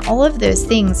daughter then? All of those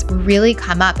things really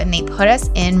come up and they put us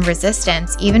in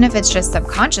resistance, even if it's just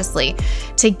subconsciously,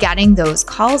 to getting those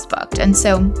calls booked. And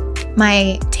so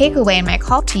my takeaway and my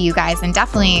call to you guys, and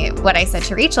definitely what I said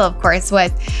to Rachel, of course,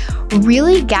 was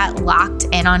really get locked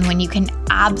in on when you can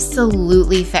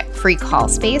absolutely fit free call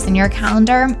space in your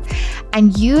calendar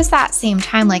and use that same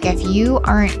time. Like if you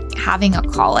aren't having a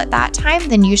call at that time,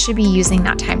 then you should be using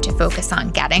that time to focus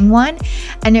on getting one.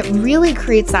 And it really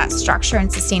creates that structure and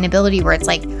sustainability where it's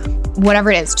like, whatever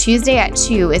it is, Tuesday at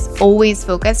 2 is always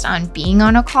focused on being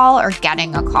on a call or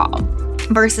getting a call.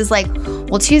 Versus like,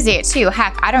 well, Tuesday at 2,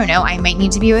 heck, I don't know. I might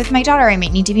need to be with my daughter. I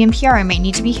might need to be in PR. I might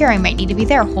need to be here. I might need to be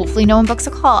there. Hopefully no one books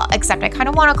a call, except I kind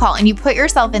of want a call. And you put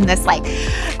yourself in this like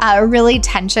really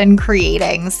tension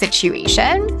creating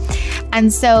situation.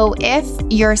 And so if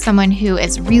you're someone who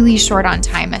is really short on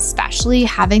time, especially,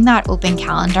 having that open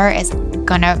calendar is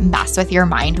going to mess with your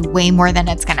mind way more than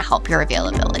it's going to help your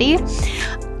availability.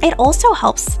 It also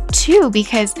helps too,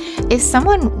 because if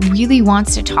someone really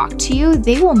wants to talk to you,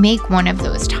 they will make one of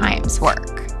those times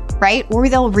work, right? Or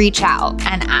they'll reach out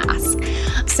and ask.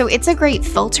 So it's a great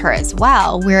filter as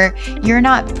well, where you're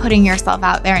not putting yourself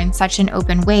out there in such an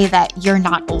open way that you're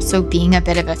not also being a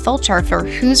bit of a filter for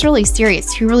who's really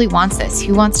serious, who really wants this,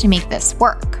 who wants to make this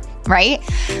work, right?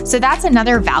 So that's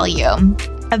another value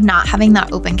of not having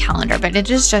that open calendar, but it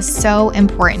is just so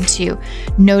important to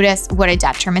notice what a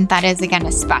detriment that is, again,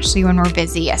 especially when we're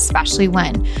busy, especially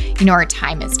when, our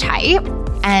time is tight,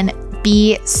 and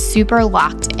be super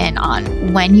locked in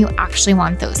on when you actually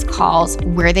want those calls,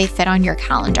 where they fit on your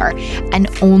calendar, and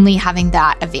only having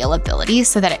that availability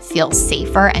so that it feels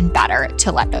safer and better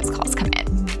to let those calls come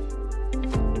in.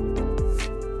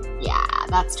 Yeah,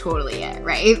 that's totally it,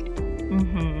 right?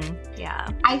 Mm-hmm. Yeah.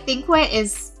 I think what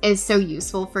is so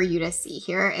useful for you to see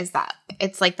here is that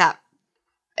it's like that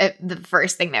the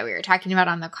first thing that we were talking about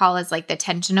on the call is like the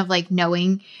tension of like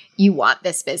knowing you want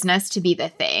this business to be the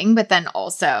thing, but then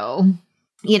also,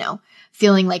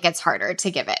 feeling like it's harder to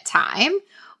give it time.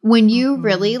 When you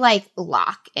really like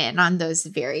lock in on those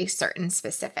very certain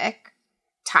specific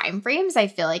time frames, I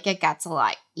feel like it gets a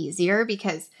lot easier,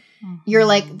 because you're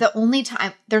like,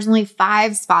 there's only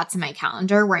 5 spots in my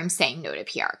calendar where I'm saying no to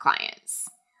PR clients.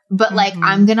 But like,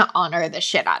 I'm going to honor the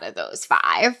shit out of those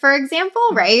 5, for example,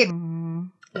 right?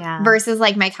 Yeah. Versus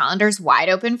like my calendar's wide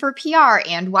open for PR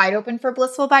and wide open for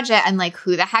Blissful Budget. And like,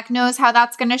 who the heck knows how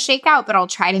that's going to shake out, but I'll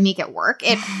try to make it work.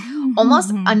 It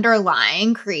almost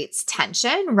underlying creates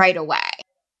tension right away.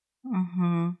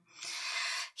 Mm-hmm.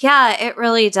 Yeah, it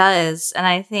really does. And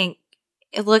I think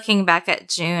looking back at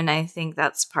June, I think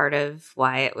that's part of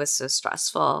why it was so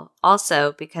stressful.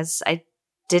 Also, because I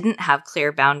didn't have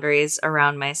clear boundaries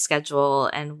around my schedule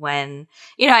and when,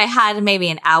 I had maybe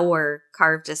an hour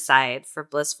carved aside for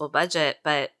Blissful Budget,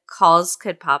 but calls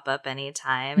could pop up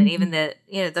anytime. And even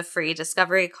the free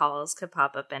discovery calls could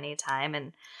pop up anytime.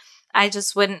 And I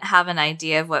just wouldn't have an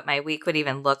idea of what my week would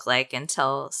even look like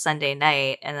until Sunday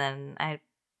night. And then I'd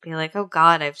be like, oh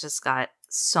God, I've just got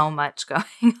so much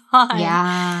going on.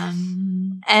 Yeah.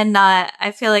 And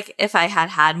I feel like if I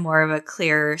had more of a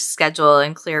clear schedule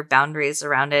and clear boundaries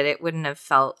around it, it wouldn't have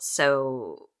felt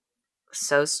so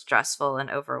stressful and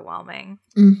overwhelming.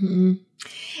 Mm-hmm.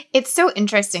 It's so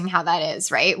interesting how that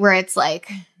is, right? Where it's like,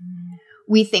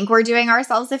 we think we're doing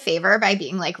ourselves a favor by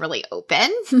being like really open,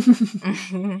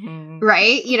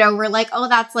 right? We're like, oh,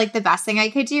 that's like the best thing I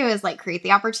could do is like create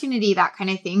the opportunity, that kind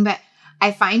of thing. But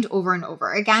I find over and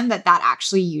over again that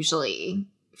actually usually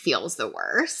feels the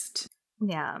worst.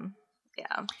 Yeah.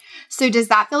 Yeah. So does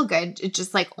that feel good? It's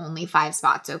just like only 5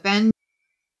 spots open?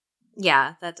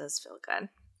 Yeah, that does feel good.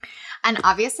 And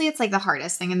obviously it's like the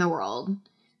hardest thing in the world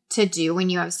to do when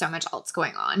you have so much else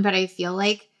going on. But I feel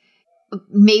like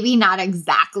maybe not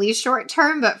exactly short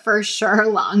term, but for sure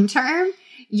long term,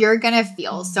 you're going to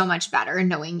feel so much better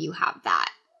knowing you have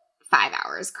that 5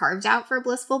 hours carved out for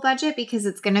Blissful Budget, because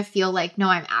it's going to feel like, no,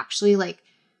 I'm actually like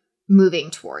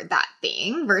moving toward that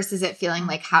thing versus it feeling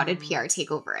like, how did PR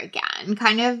take over again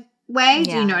kind of way.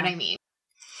 Yeah. Do you know what I mean?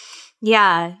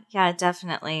 Yeah. Yeah,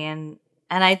 definitely. And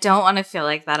I don't want to feel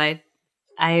like that.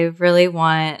 I really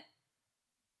want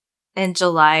in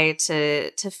July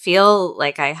to feel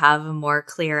like I have a more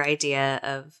clear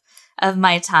idea of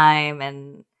my time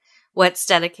and what's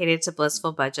dedicated to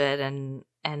Blissful Budget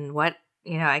and what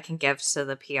I can give to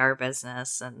the PR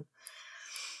business. And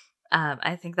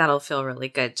I think that'll feel really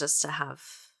good just to have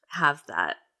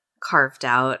that carved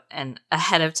out and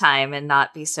ahead of time and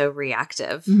not be so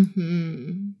reactive.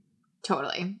 Mm-hmm.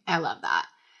 Totally. I love that.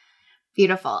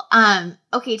 Beautiful.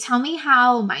 Okay, tell me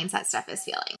how Mindset Stuff is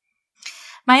feeling.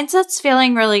 Mindset's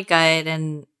feeling really good,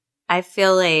 and I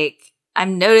feel like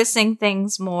I'm noticing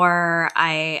things more.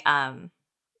 I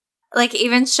like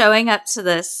even showing up to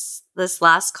this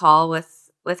last call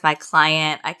with my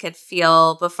client, I could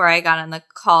feel before I got on the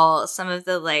call some of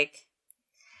the like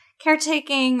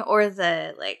caretaking or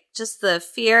the like just the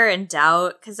fear and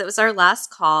doubt, because it was our last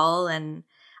call and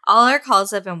all our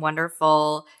calls have been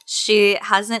wonderful. She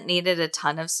hasn't needed a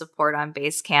ton of support on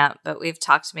Basecamp, but we've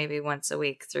talked maybe once a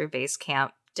week through Basecamp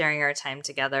during our time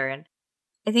together. And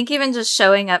I think even just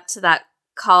showing up to that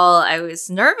call, I was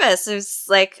nervous. I was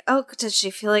like, oh, does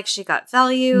she feel like she got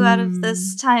value out of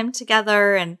this time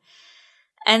together?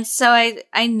 And so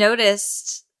I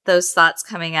noticed those thoughts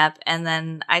coming up, and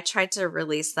then I tried to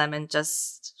release them and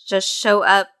just show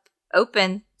up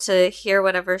open to hear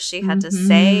whatever she had to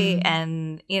say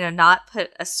and, not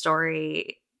put a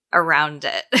story around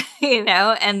it,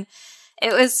 and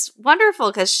it was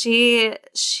wonderful because she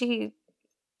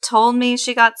told me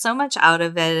she got so much out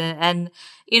of it and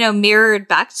mirrored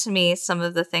back to me some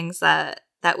of the things that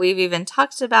we've even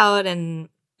talked about and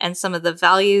some of the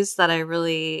values that I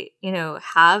really,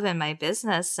 have in my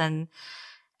business and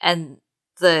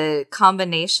the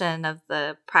combination of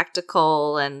the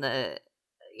practical and the,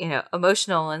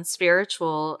 emotional and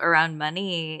spiritual around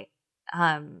money.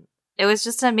 It was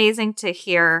just amazing to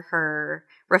hear her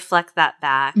reflect that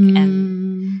back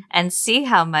and see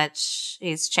how much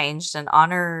she's changed and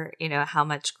honor, how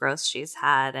much growth she's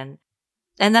had. And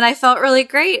then I felt really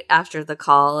great after the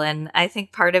call. And I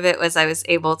think part of it was I was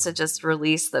able to just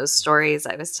release those stories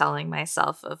I was telling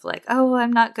myself of like, oh,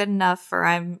 I'm not good enough, or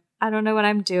I don't know what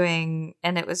I'm doing.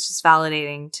 And it was just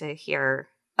validating to hear,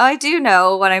 oh, I do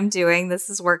know what I'm doing. This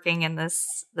is working, and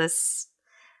this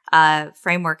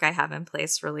framework I have in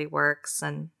place really works.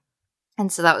 And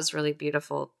so that was really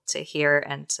beautiful to hear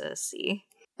and to see.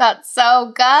 That's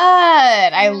so good.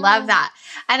 I love that.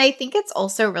 And I think it's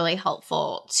also really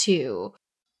helpful to,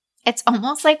 it's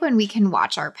almost like when we can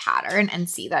watch our pattern and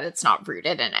see that it's not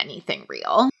rooted in anything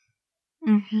real.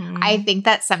 Mm-hmm. I think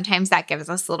that sometimes that gives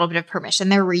us a little bit of permission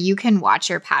there where you can watch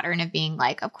your pattern of being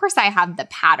like, of course I have the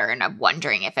pattern of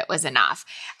wondering if it was enough.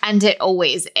 And it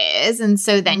always is. And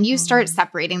so then you start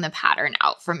separating the pattern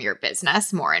out from your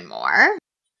business more and more.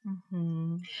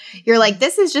 Mm-hmm. You're like,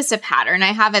 this is just a pattern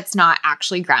I have. It's not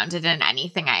actually grounded in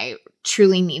anything I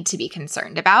truly need to be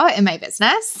concerned about in my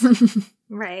business.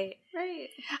 Right. Right.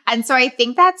 And so I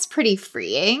think that's pretty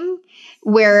freeing,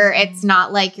 where it's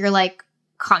not like you're like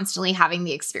constantly having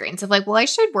the experience of like, well, I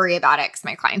should worry about it because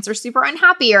my clients are super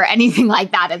unhappy or anything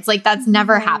like that. It's like, that's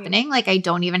never happening. Like, I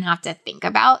don't even have to think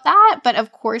about that. But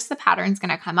of course, the pattern's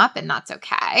going to come up and that's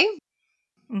okay.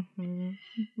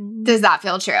 Does that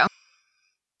feel true?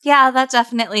 Yeah, that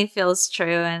definitely feels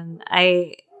true. And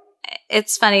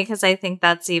it's funny because I think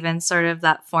that's even sort of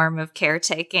that form of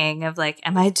caretaking of like,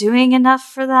 am I doing enough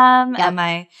for them? Yep. Am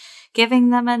I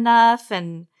giving them enough?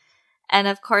 And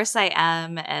of course I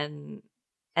am. And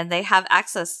they have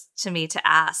access to me to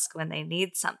ask when they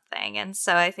need something. And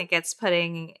so I think it's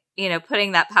putting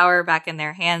that power back in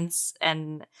their hands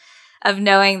and of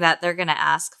knowing that they're going to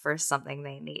ask for something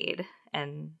they need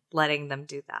and letting them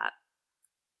do that.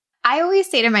 I always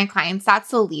say to my clients, that's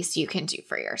the least you can do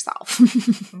for yourself.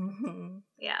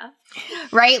 Yeah.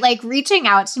 Right? Like reaching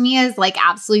out to me is like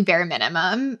absolutely bare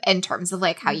minimum in terms of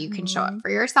like how you can show up for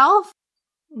yourself.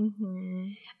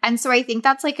 And so I think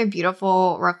that's like a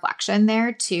beautiful reflection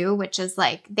there too, which is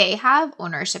like they have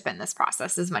ownership in this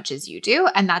process as much as you do.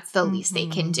 And that's the least they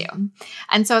can do.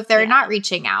 And so if they're not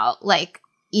reaching out, like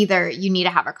either you need to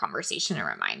have a conversation and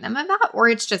remind them of that, or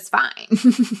it's just fine.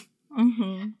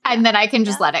 And then I can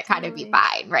just let it kind of be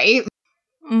fine, right?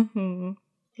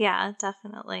 Yeah,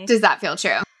 definitely. Does that feel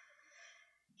true?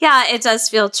 Yeah, it does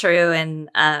feel true. And,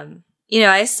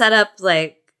 I set up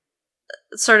like,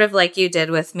 sort of like you did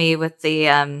with me with the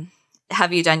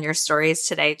have you done your stories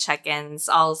today check-ins.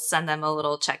 I'll send them a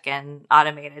little check-in,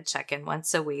 automated check-in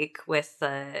once a week with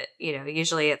the,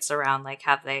 usually it's around like,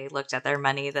 have they looked at their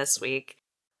money this week?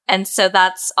 And so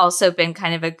that's also been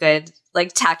kind of a good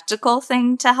like tactical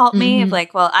thing to help me of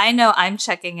like, well, I know I'm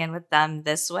checking in with them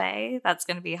this way. That's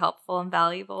going to be helpful and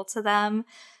valuable to them.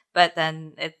 But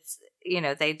then it's,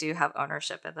 they do have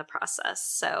ownership in the process.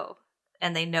 So,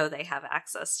 and they know they have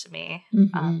access to me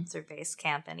through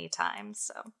Basecamp anytime.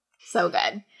 So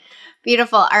good.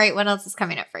 Beautiful. All right. What else is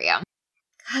coming up for you?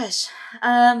 Gosh.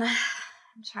 I'm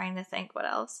trying to think what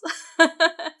else.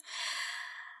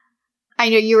 I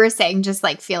know you were saying just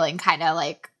like feeling kind of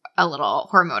like a little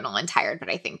hormonal and tired, but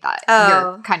I think that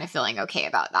you're kind of feeling okay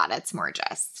about that. It's more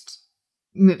just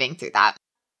moving through that.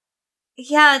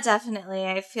 Yeah, definitely.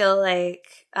 I feel like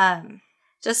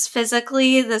just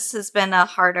physically, this has been a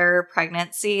harder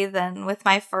pregnancy than with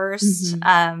my first.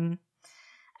 And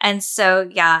so,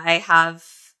 yeah, I have,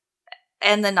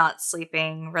 and the not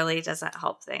sleeping really doesn't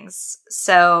help things.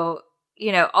 So,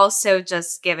 also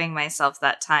just giving myself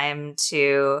that time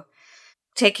to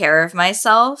take care of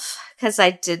myself because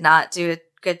I did not do a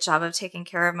good job of taking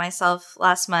care of myself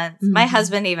last month. My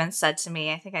husband even said to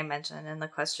me, I think I mentioned in the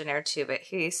questionnaire too, but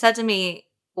he said to me,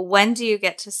 when do you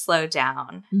get to slow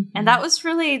down? And that was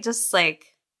really just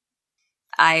like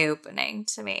eye-opening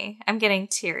to me. I'm getting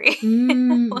teary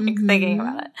like thinking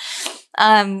about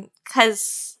it.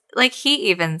 Cause like he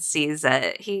even sees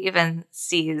it. He even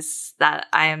sees that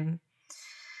I'm,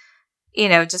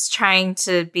 just trying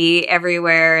to be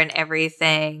everywhere and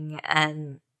everything.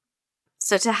 And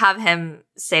so to have him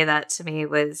say that to me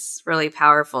was really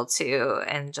powerful too.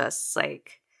 And just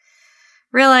like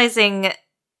realizing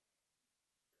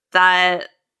that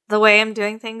the way I'm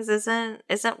doing things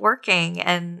isn't working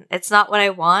and it's not what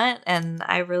I want. And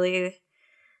I really,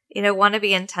 want to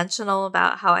be intentional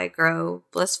about how I grow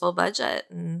Blissful Budget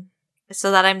and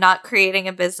so that I'm not creating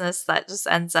a business that just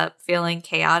ends up feeling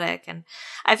chaotic. And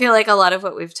I feel like a lot of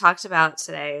what we've talked about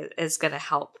today is going to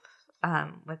help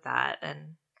with that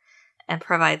and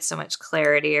provide so much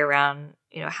clarity around,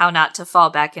 how not to fall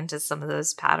back into some of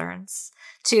those patterns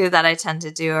too that I tend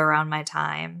to do around my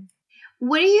time.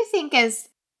 What do you think is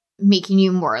making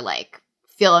you more like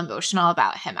feel emotional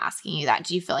about him asking you that?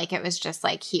 Do you feel like it was just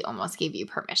like he almost gave you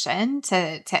permission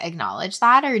to acknowledge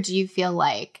that? Or do you feel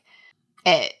like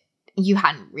you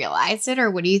hadn't realized it?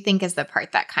 Or what do you think is the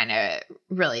part that kind of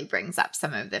really brings up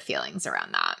some of the feelings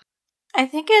around that? I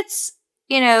think it's,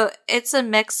 it's a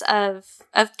mix of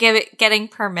getting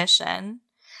permission.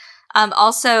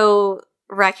 Also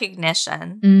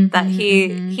recognition that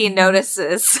he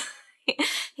notices.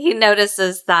 He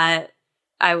notices that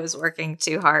I was working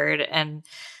too hard. And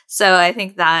so I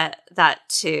think that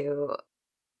too,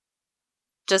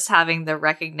 just having the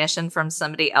recognition from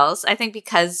somebody else, I think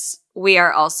because we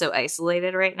are also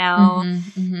isolated right now,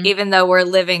 even though we're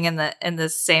living in the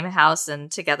same house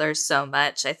and together so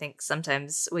much, I think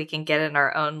sometimes we can get in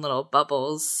our own little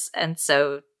bubbles. And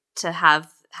so to have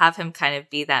him kind of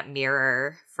be that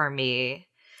mirror for me,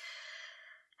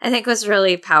 I think was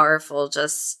really powerful,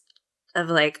 just of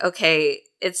like, okay,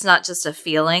 it's not just a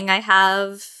feeling I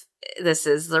have, this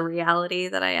is the reality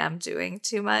that I am doing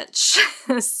too much.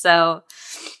 So,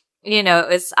 you know, it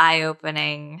was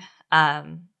eye-opening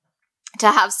to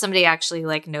have somebody actually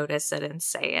like notice it and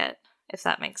say it, if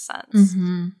that makes sense.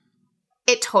 Mm-hmm.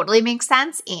 It totally makes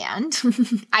sense.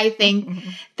 And I think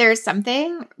there's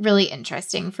something really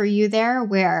interesting for you there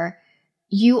where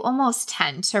you almost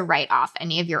tend to write off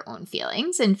any of your own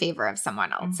feelings in favor of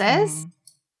someone else's.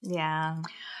 Yeah.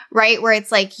 Right? Where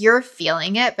it's like you're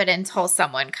feeling it, but until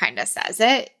someone kind of says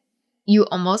it, you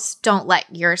almost don't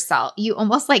let yourself, you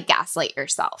almost like gaslight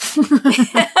yourself.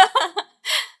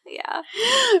 Yeah.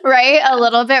 Right? A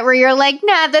little bit where you're like,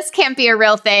 nah, this can't be a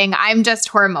real thing. I'm just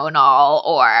hormonal,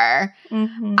 or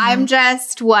I'm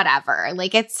just whatever.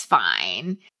 Like, it's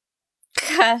fine.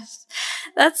 Gosh,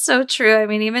 that's so true. I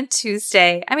mean, even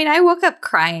Tuesday, I mean, I woke up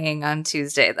crying on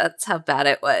Tuesday. That's how bad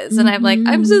it was. And I'm like,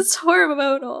 I'm just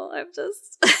hormonal.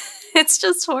 It's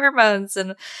just hormones.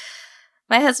 And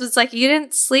my husband's like, you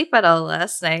didn't sleep at all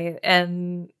last night.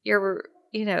 And you've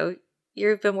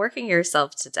been working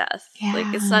yourself to death. Yeah.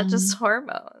 Like, it's not just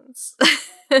hormones.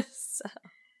 So.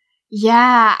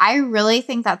 Yeah, I really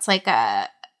think that's like a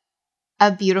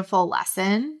beautiful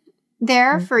lesson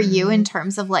there for you in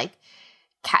terms of like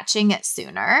catching it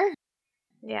sooner.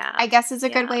 Yeah. I guess is a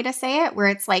good way to say it, where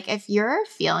it's like if you're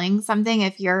feeling something,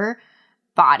 if your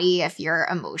body, if your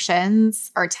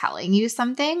emotions are telling you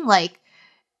something, like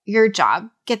your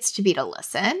job gets to be to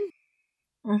listen.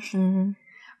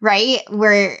 Right?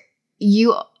 Where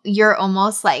you're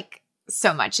almost like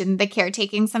so much in the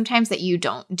caretaking sometimes that you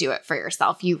don't do it for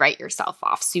yourself. You write yourself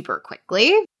off super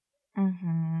quickly.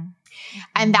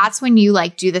 And that's when you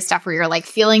like do the stuff where you're like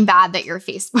feeling bad that your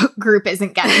Facebook group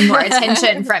isn't getting more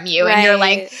attention from you. Right. And you're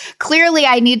like, clearly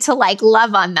I need to like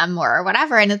love on them more or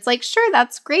whatever. And it's like, sure,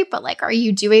 that's great. But like, are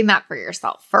you doing that for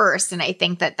yourself first? And I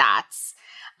think that that's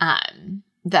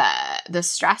the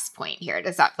stress point here.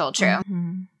 Does that feel true?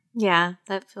 Yeah,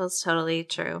 that feels totally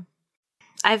true.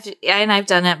 I've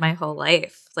done it my whole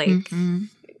life. Like,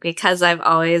 because I've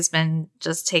always been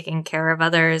just taking care of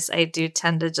others, I do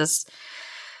tend to just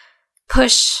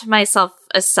push myself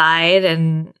aside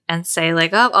and say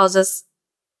like, oh, I'll just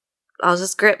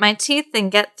grit my teeth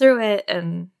and get through it.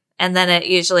 And then it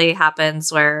usually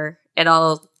happens where it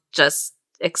all just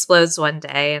explodes one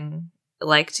day, and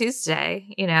like Tuesday,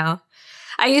 you know.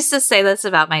 I used to say this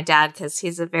about my dad because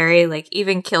he's a very like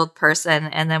even-keeled person,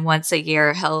 and then once a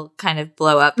year he'll kind of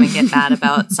blow up and get mad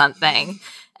about something.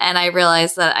 And I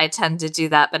realized that I tend to do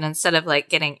that, but instead of like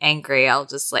getting angry, I'll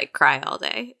just like cry all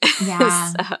day.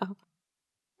 Yeah. So,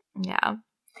 yeah.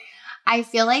 I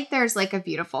feel like there's like a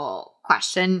beautiful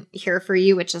question here for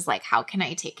you, which is like, how can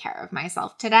I take care of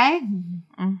myself today?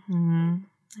 I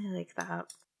like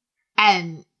that.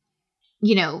 And,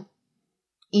 you know,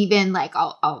 even like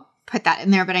I'll put that in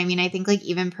there. But I mean, I think like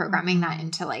even programming that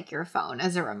into like your phone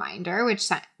as a reminder, which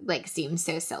like seems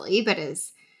so silly, but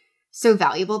is so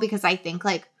valuable, because I think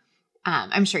like,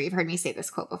 I'm sure you've heard me say this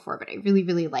quote before, but I really,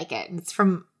 really like it. And it's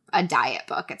from a diet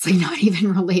book. It's like not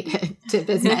even related to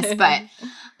business, but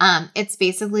it's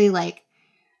basically like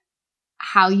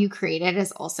how you create it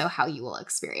is also how you will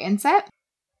experience it.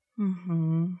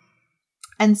 And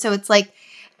so it's like,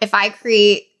 if I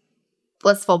create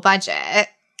blissful budget,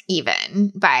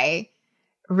 even by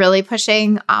really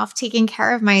pushing off taking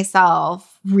care of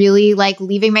myself, really like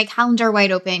leaving my calendar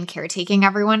wide open, caretaking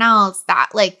everyone else, that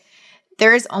like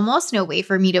there's almost no way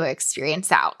for me to experience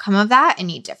the outcome of that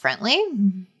any differently.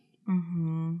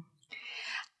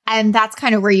 And that's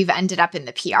kind of where you've ended up in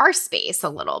the PR space a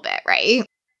little bit, right?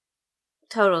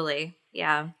 Totally.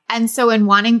 Yeah. And so in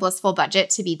wanting blissful budget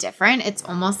to be different, it's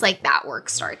almost like that work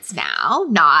starts now,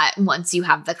 not once you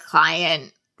have the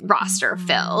client roster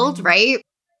filled, right?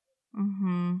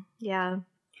 Yeah.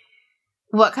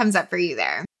 What comes up for you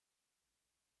there?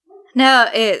 No,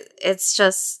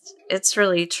 it's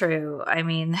really true. I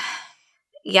mean,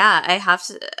 yeah,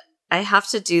 I have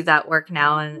to do that work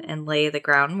now and lay the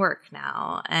groundwork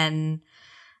now. And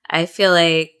I feel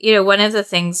like, you know, one of the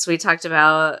things we talked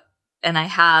about and I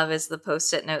have is the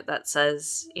Post-it note that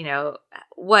says, you know,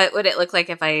 what would it look like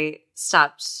if I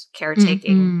stopped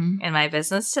caretaking in my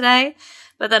business today?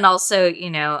 But then also, you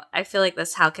know, I feel like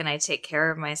this, how can I take care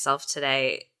of myself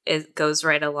today? It goes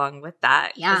right along with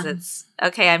that. Yeah. Because it's,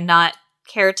 okay, I'm not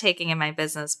caretaking in my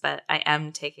business, but I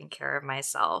am taking care of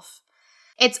myself.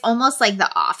 It's almost like the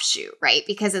offshoot, right?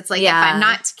 Because it's like, if I'm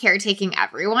not caretaking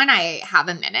everyone, I have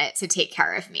a minute to take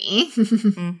care of me.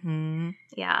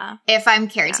 Yeah. If I'm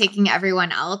caretaking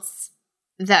everyone else,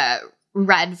 the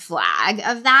red flag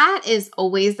of that is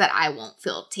always that I won't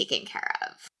feel taken care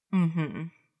of.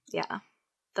 Yeah.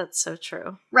 That's so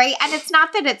true. Right? And it's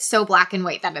not that it's so black and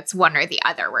white that it's one or the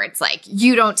other, where it's like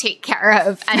you don't take care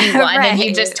of anyone and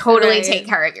you just totally take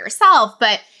care of yourself.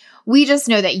 But we just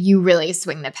know that you really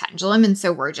swing the pendulum. And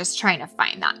so we're just trying to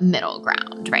find that middle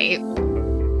ground, right?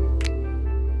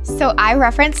 So I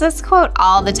reference this quote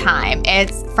all the time.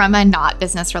 It's from a not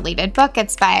business related book.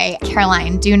 It's by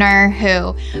Caroline Dooner,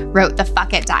 who wrote The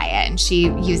Fuck It Diet, and she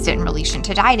used it in relation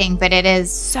to dieting, but it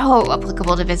is so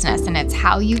applicable to business, and it's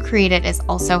how you create it is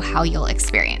also how you'll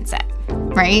experience it,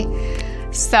 right?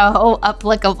 So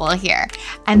applicable here.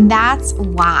 And that's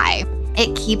why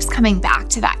it keeps coming back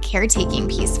to that caretaking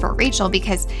piece for Rachel,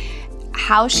 because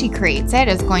how she creates it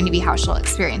is going to be how she'll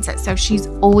experience it. So she's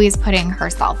always putting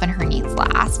herself and her needs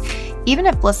last. Even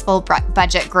if Blissful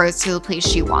Budget grows to the place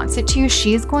she wants it to,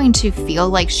 she's going to feel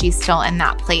like she's still in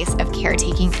that place of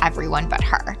caretaking everyone but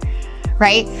her,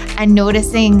 right? And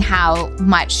noticing how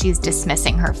much she's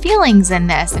dismissing her feelings in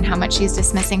this and how much she's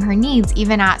dismissing her needs,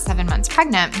 even at 7 months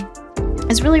pregnant,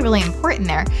 is really, really important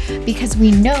there, because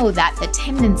we know that the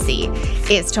tendency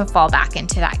is to fall back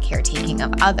into that caretaking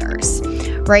of others,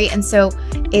 right? And so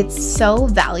it's so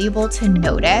valuable to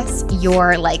notice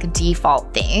your like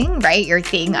default thing, right? Your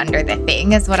thing under the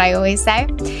thing is what I always say,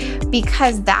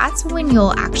 because that's when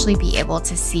you'll actually be able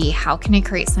to see how can I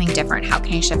create something different? How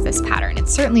can I shift this pattern?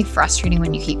 It's certainly frustrating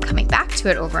when you keep coming back to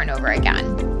it over and over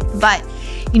again. But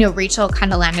you know, Rachel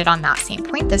kind of landed on that same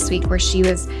point this week, where she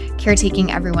was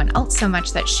caretaking everyone else so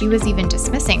much that she was even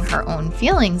dismissing her own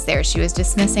feelings there. She was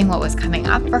dismissing what was coming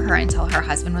up for her until her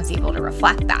husband was able to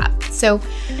reflect that. So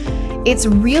it's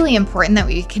really important that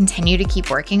we continue to keep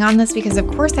working on this, because of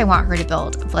course I want her to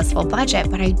build a blissful budget,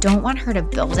 but I don't want her to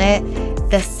build it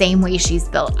the same way she's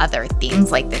built other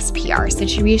things, like this PR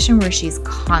situation where she's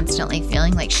constantly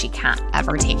feeling like she can't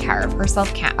ever take care of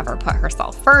herself, can't ever put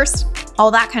herself first,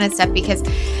 all that kind of stuff, because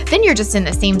then you're just in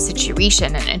the same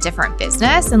situation in a different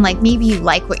business, and like maybe you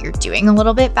like what you're doing a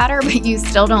little bit better, but you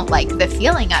still don't like the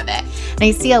feeling of it. And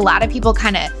I see a lot of people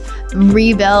kind of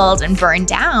rebuild and burn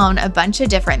down a bunch of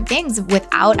different things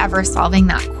without ever solving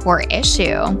that core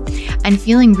issue, and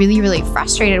feeling really, really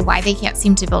frustrated why they can't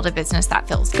seem to build a business that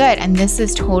feels good. And this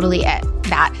is totally it.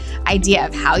 That idea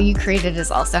of how you create it is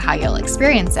also how you'll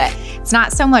experience it. It's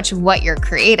not so much what you're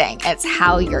creating, it's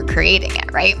how you're creating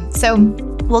it, right? So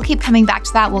we'll keep coming back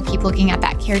to that. We'll keep looking at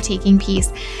that caretaking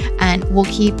piece, and we'll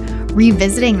keep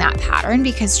revisiting that pattern,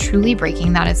 because truly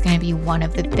breaking that is going to be one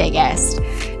of the biggest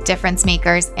difference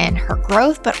makers in her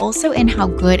growth, but also in how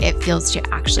good it feels to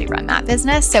actually run that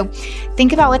business. So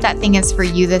think about what that thing is for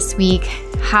you this week.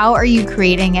 How are you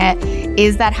creating it?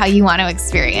 Is that how you want to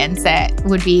experience it?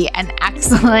 Would be an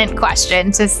excellent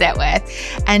question to sit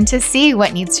with and to see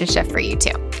what needs to shift for you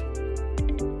too.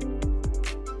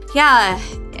 Yeah,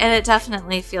 and it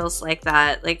definitely feels like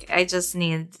that. Like I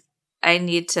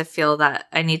need to feel that.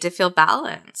 I need to feel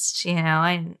balanced, you know,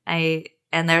 and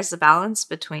there's a balance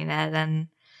between it. And,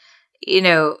 you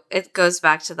know, it goes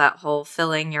back to that whole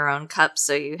filling your own cup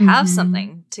so you have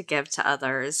something to give to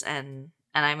others. And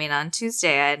I mean, on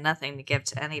Tuesday, I had nothing to give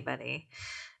to anybody.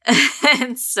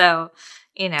 And so,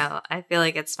 you know, I feel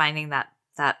like it's finding that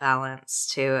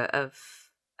balance too of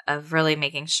really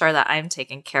making sure that I'm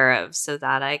taken care of so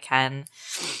that I can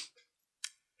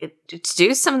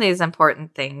do some of these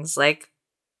important things like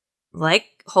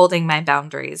holding my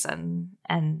boundaries and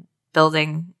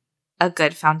building a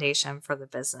good foundation for the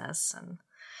business and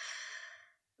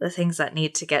the things that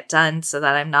need to get done so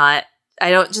that I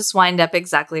don't just wind up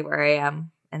exactly where I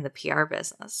am in the PR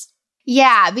business.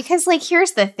 Yeah, because like,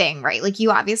 here's the thing, right? Like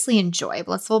you obviously enjoy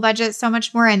Blissful Budget so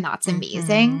much more, and that's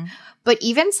amazing. But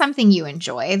even something you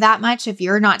enjoy that much, if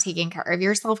you're not taking care of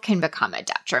yourself, can become a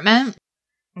detriment.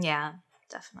 Yeah,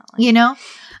 definitely. You know?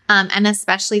 And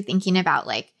especially thinking about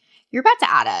like, you're about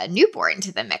to add a newborn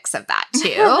to the mix of that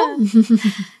too.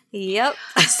 Yep.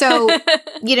 So,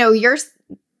 you know,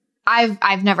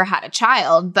 I've never had a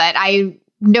child, but I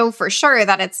know for sure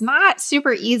that it's not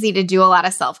super easy to do a lot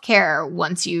of self-care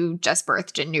once you just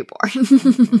birthed a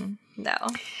newborn. No,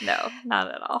 not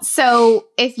at all. So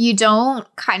if you don't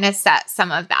kind of set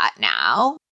some of that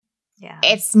now,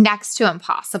 it's next to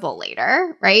impossible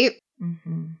later, right?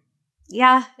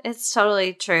 Yeah, it's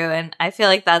totally true. And I feel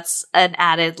like that's an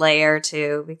added layer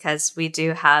too, because we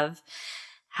do have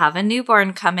a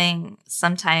newborn coming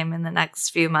sometime in the next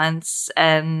few months.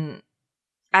 And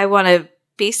I want to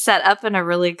be set up in a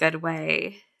really good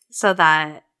way so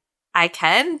that I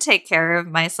can take care of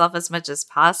myself as much as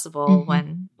possible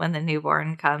when the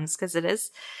newborn comes, because it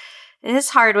is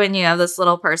hard when you have this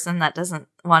little person that doesn't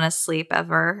want to sleep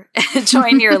ever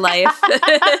join your life.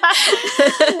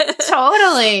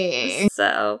 Totally.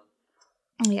 So,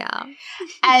 yeah.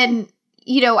 And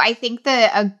I think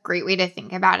a great way to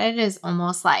think about it is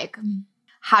almost like,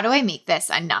 how do I make this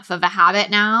enough of a habit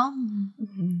now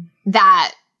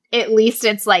that at least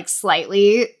it's like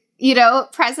slightly,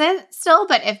 present still?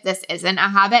 But if this isn't a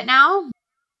habit now,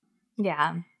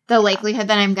 the likelihood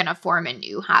that I'm going to form a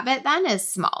new habit then is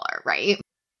smaller, right?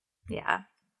 Yeah,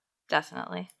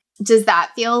 definitely. Does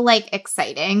that feel like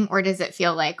exciting, or does it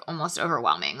feel like almost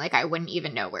overwhelming? Like I wouldn't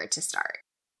even know where to start.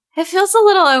 It feels a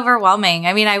little overwhelming.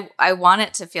 I mean, I want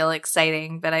it to feel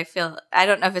exciting, but I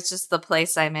don't know if it's just the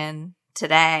place I'm in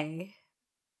today.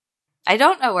 I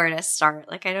don't know where to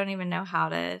start. Like I don't even know how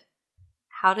to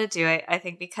do it. I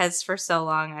think because for so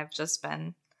long I've just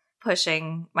been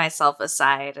pushing myself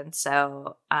aside. And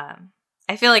so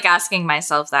I feel like asking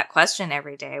myself that question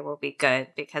every day will be good,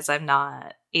 because I'm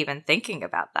not even thinking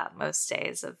about that most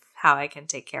days of how I can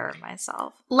take care of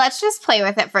myself. Let's just play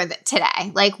with it for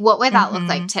today. Like, what would that look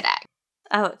like today?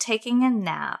 Oh, taking a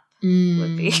nap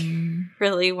would be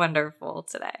really wonderful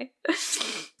today.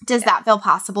 Does that feel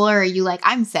possible, or are you like,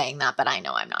 I'm saying that, but I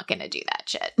know I'm not going to do that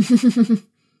shit?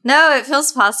 No, it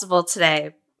feels possible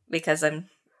today because I'm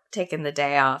taking the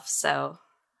day off. So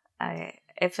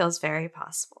it feels very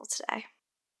possible today.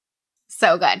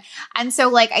 So good. And so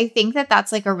like, I think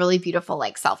that's like a really beautiful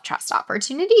like self-trust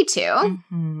opportunity too.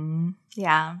 Mm-hmm.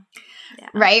 Yeah.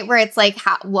 Right? Where it's like,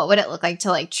 what would it look like to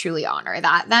like truly honor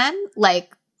that then?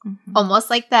 Like almost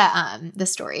like the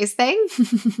stories thing.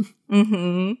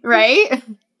 Right?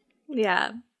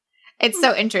 Yeah. It's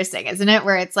so interesting, isn't it?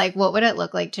 Where it's like, what would it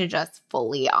look like to just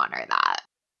fully honor that?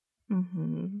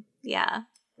 Yeah.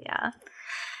 Yeah.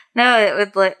 No,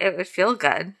 it would feel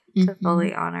good to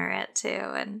fully honor it too.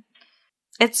 And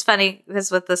it's funny because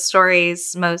with the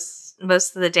stories, most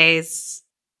of the days,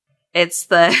 it's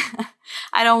the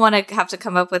I don't want to have to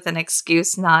come up with an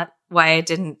excuse not why I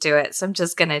didn't do it. So I'm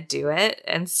just going to do it.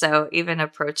 And so even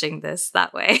approaching this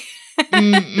that way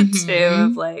too,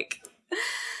 of like,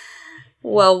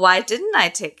 well, why didn't I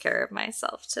take care of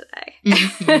myself today?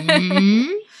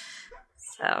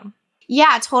 So.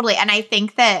 Yeah, totally. And I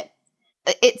think that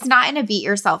it's not in a beat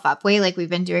yourself up way like we've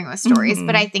been doing with stories,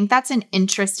 but I think that's an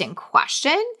interesting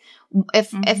question.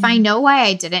 If I know why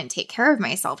I didn't take care of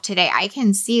myself today, I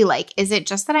can see like, is it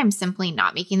just that I'm simply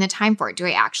not making the time for it? Do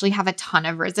I actually have a ton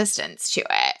of resistance to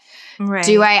it? Right.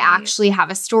 Do I actually have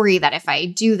a story that if I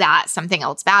do that, something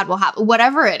else bad will happen?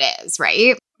 Whatever it is,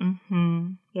 right?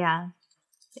 Yeah.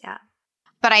 Yeah.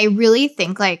 But I really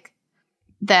think like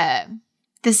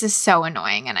this is so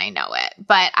annoying and I know it,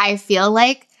 but I feel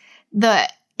like the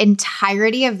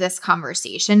entirety of this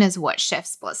conversation is what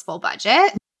shifts Blissful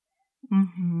Budget.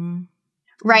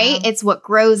 Right? Yeah. It's what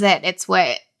grows it. It's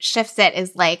what shifts it,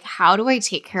 is like, how do I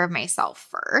take care of myself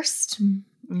first?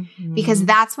 Because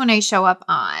that's when I show up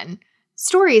on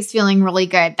stories feeling really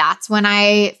good. That's when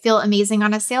I feel amazing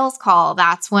on a sales call.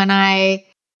 That's when I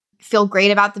feel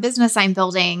great about the business I'm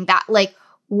building. That like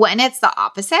when it's the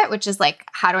opposite, which is like,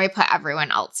 how do I put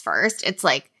everyone else first? It's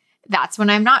like, that's when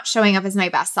I'm not showing up as my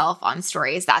best self on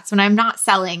stories. That's when I'm not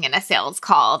selling in a sales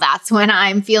call. That's when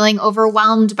I'm feeling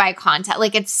overwhelmed by content.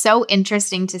 Like, it's so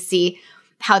interesting to see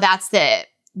how that's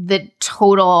the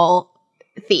total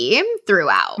theme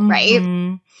throughout,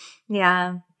 right?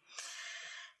 Yeah.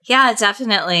 Yeah,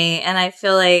 definitely. And I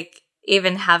feel like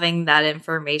even having that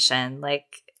information,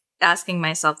 like asking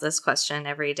myself this question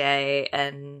every day,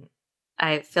 and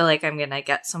I feel like I'm going to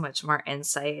get so much more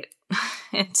insight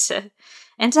into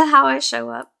how I show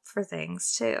up for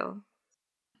things too.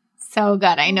 So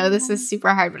good. I know this is super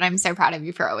hard, but I'm so proud of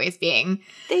you for always being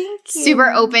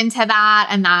super open to that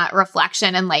and that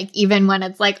reflection. And like, even when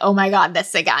it's like, oh my God,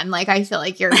 this again, like, I feel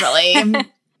like you're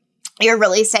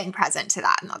really staying present to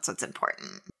that. And that's what's important.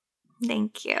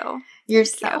 Thank you. You're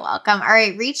so welcome. All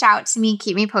right. Reach out to me.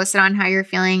 Keep me posted on how you're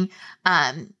feeling.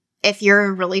 If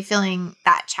you're really feeling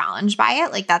that challenged by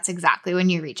it, like that's exactly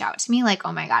when you reach out to me. Like,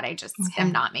 oh my God, I just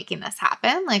am not making this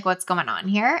happen. Like, what's going on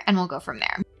here? And we'll go from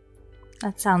there.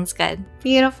 That sounds good.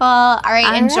 Beautiful. All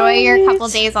right. Enjoy your couple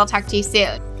days. I'll talk to you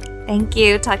soon. Thank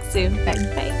you. Talk soon.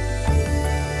 Bye.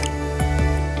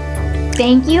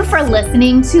 Thank you for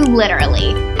listening to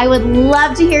Literally. I would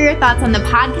love to hear your thoughts on the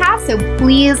podcast, so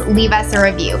please leave us a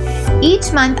review.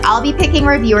 Each month, I'll be picking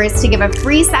reviewers to give a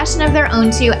free session of their own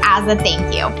to as a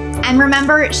thank you. And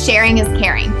remember, sharing is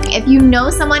caring. If you know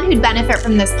someone who'd benefit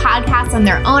from this podcast on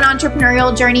their own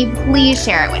entrepreneurial journey, please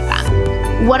share it with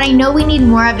them. What I know we need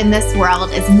more of in this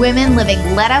world is women living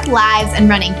lit up lives and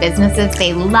running businesses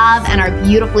they love and are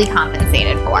beautifully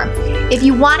compensated for. If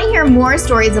you want to hear more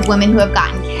stories of women who have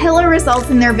gotten killer results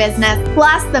in their business,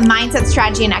 plus the mindset,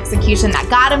 strategy, and execution that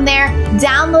got them there,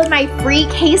 download my free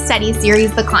case study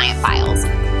series, The Client Files.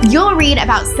 You'll read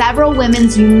about several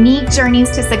women's unique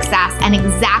journeys to success and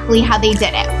exactly how they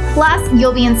did it. Plus,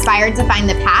 you'll be inspired to find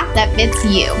the path that fits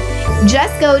you.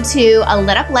 Just go to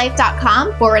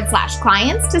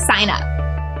alituplife.com/clients to sign up.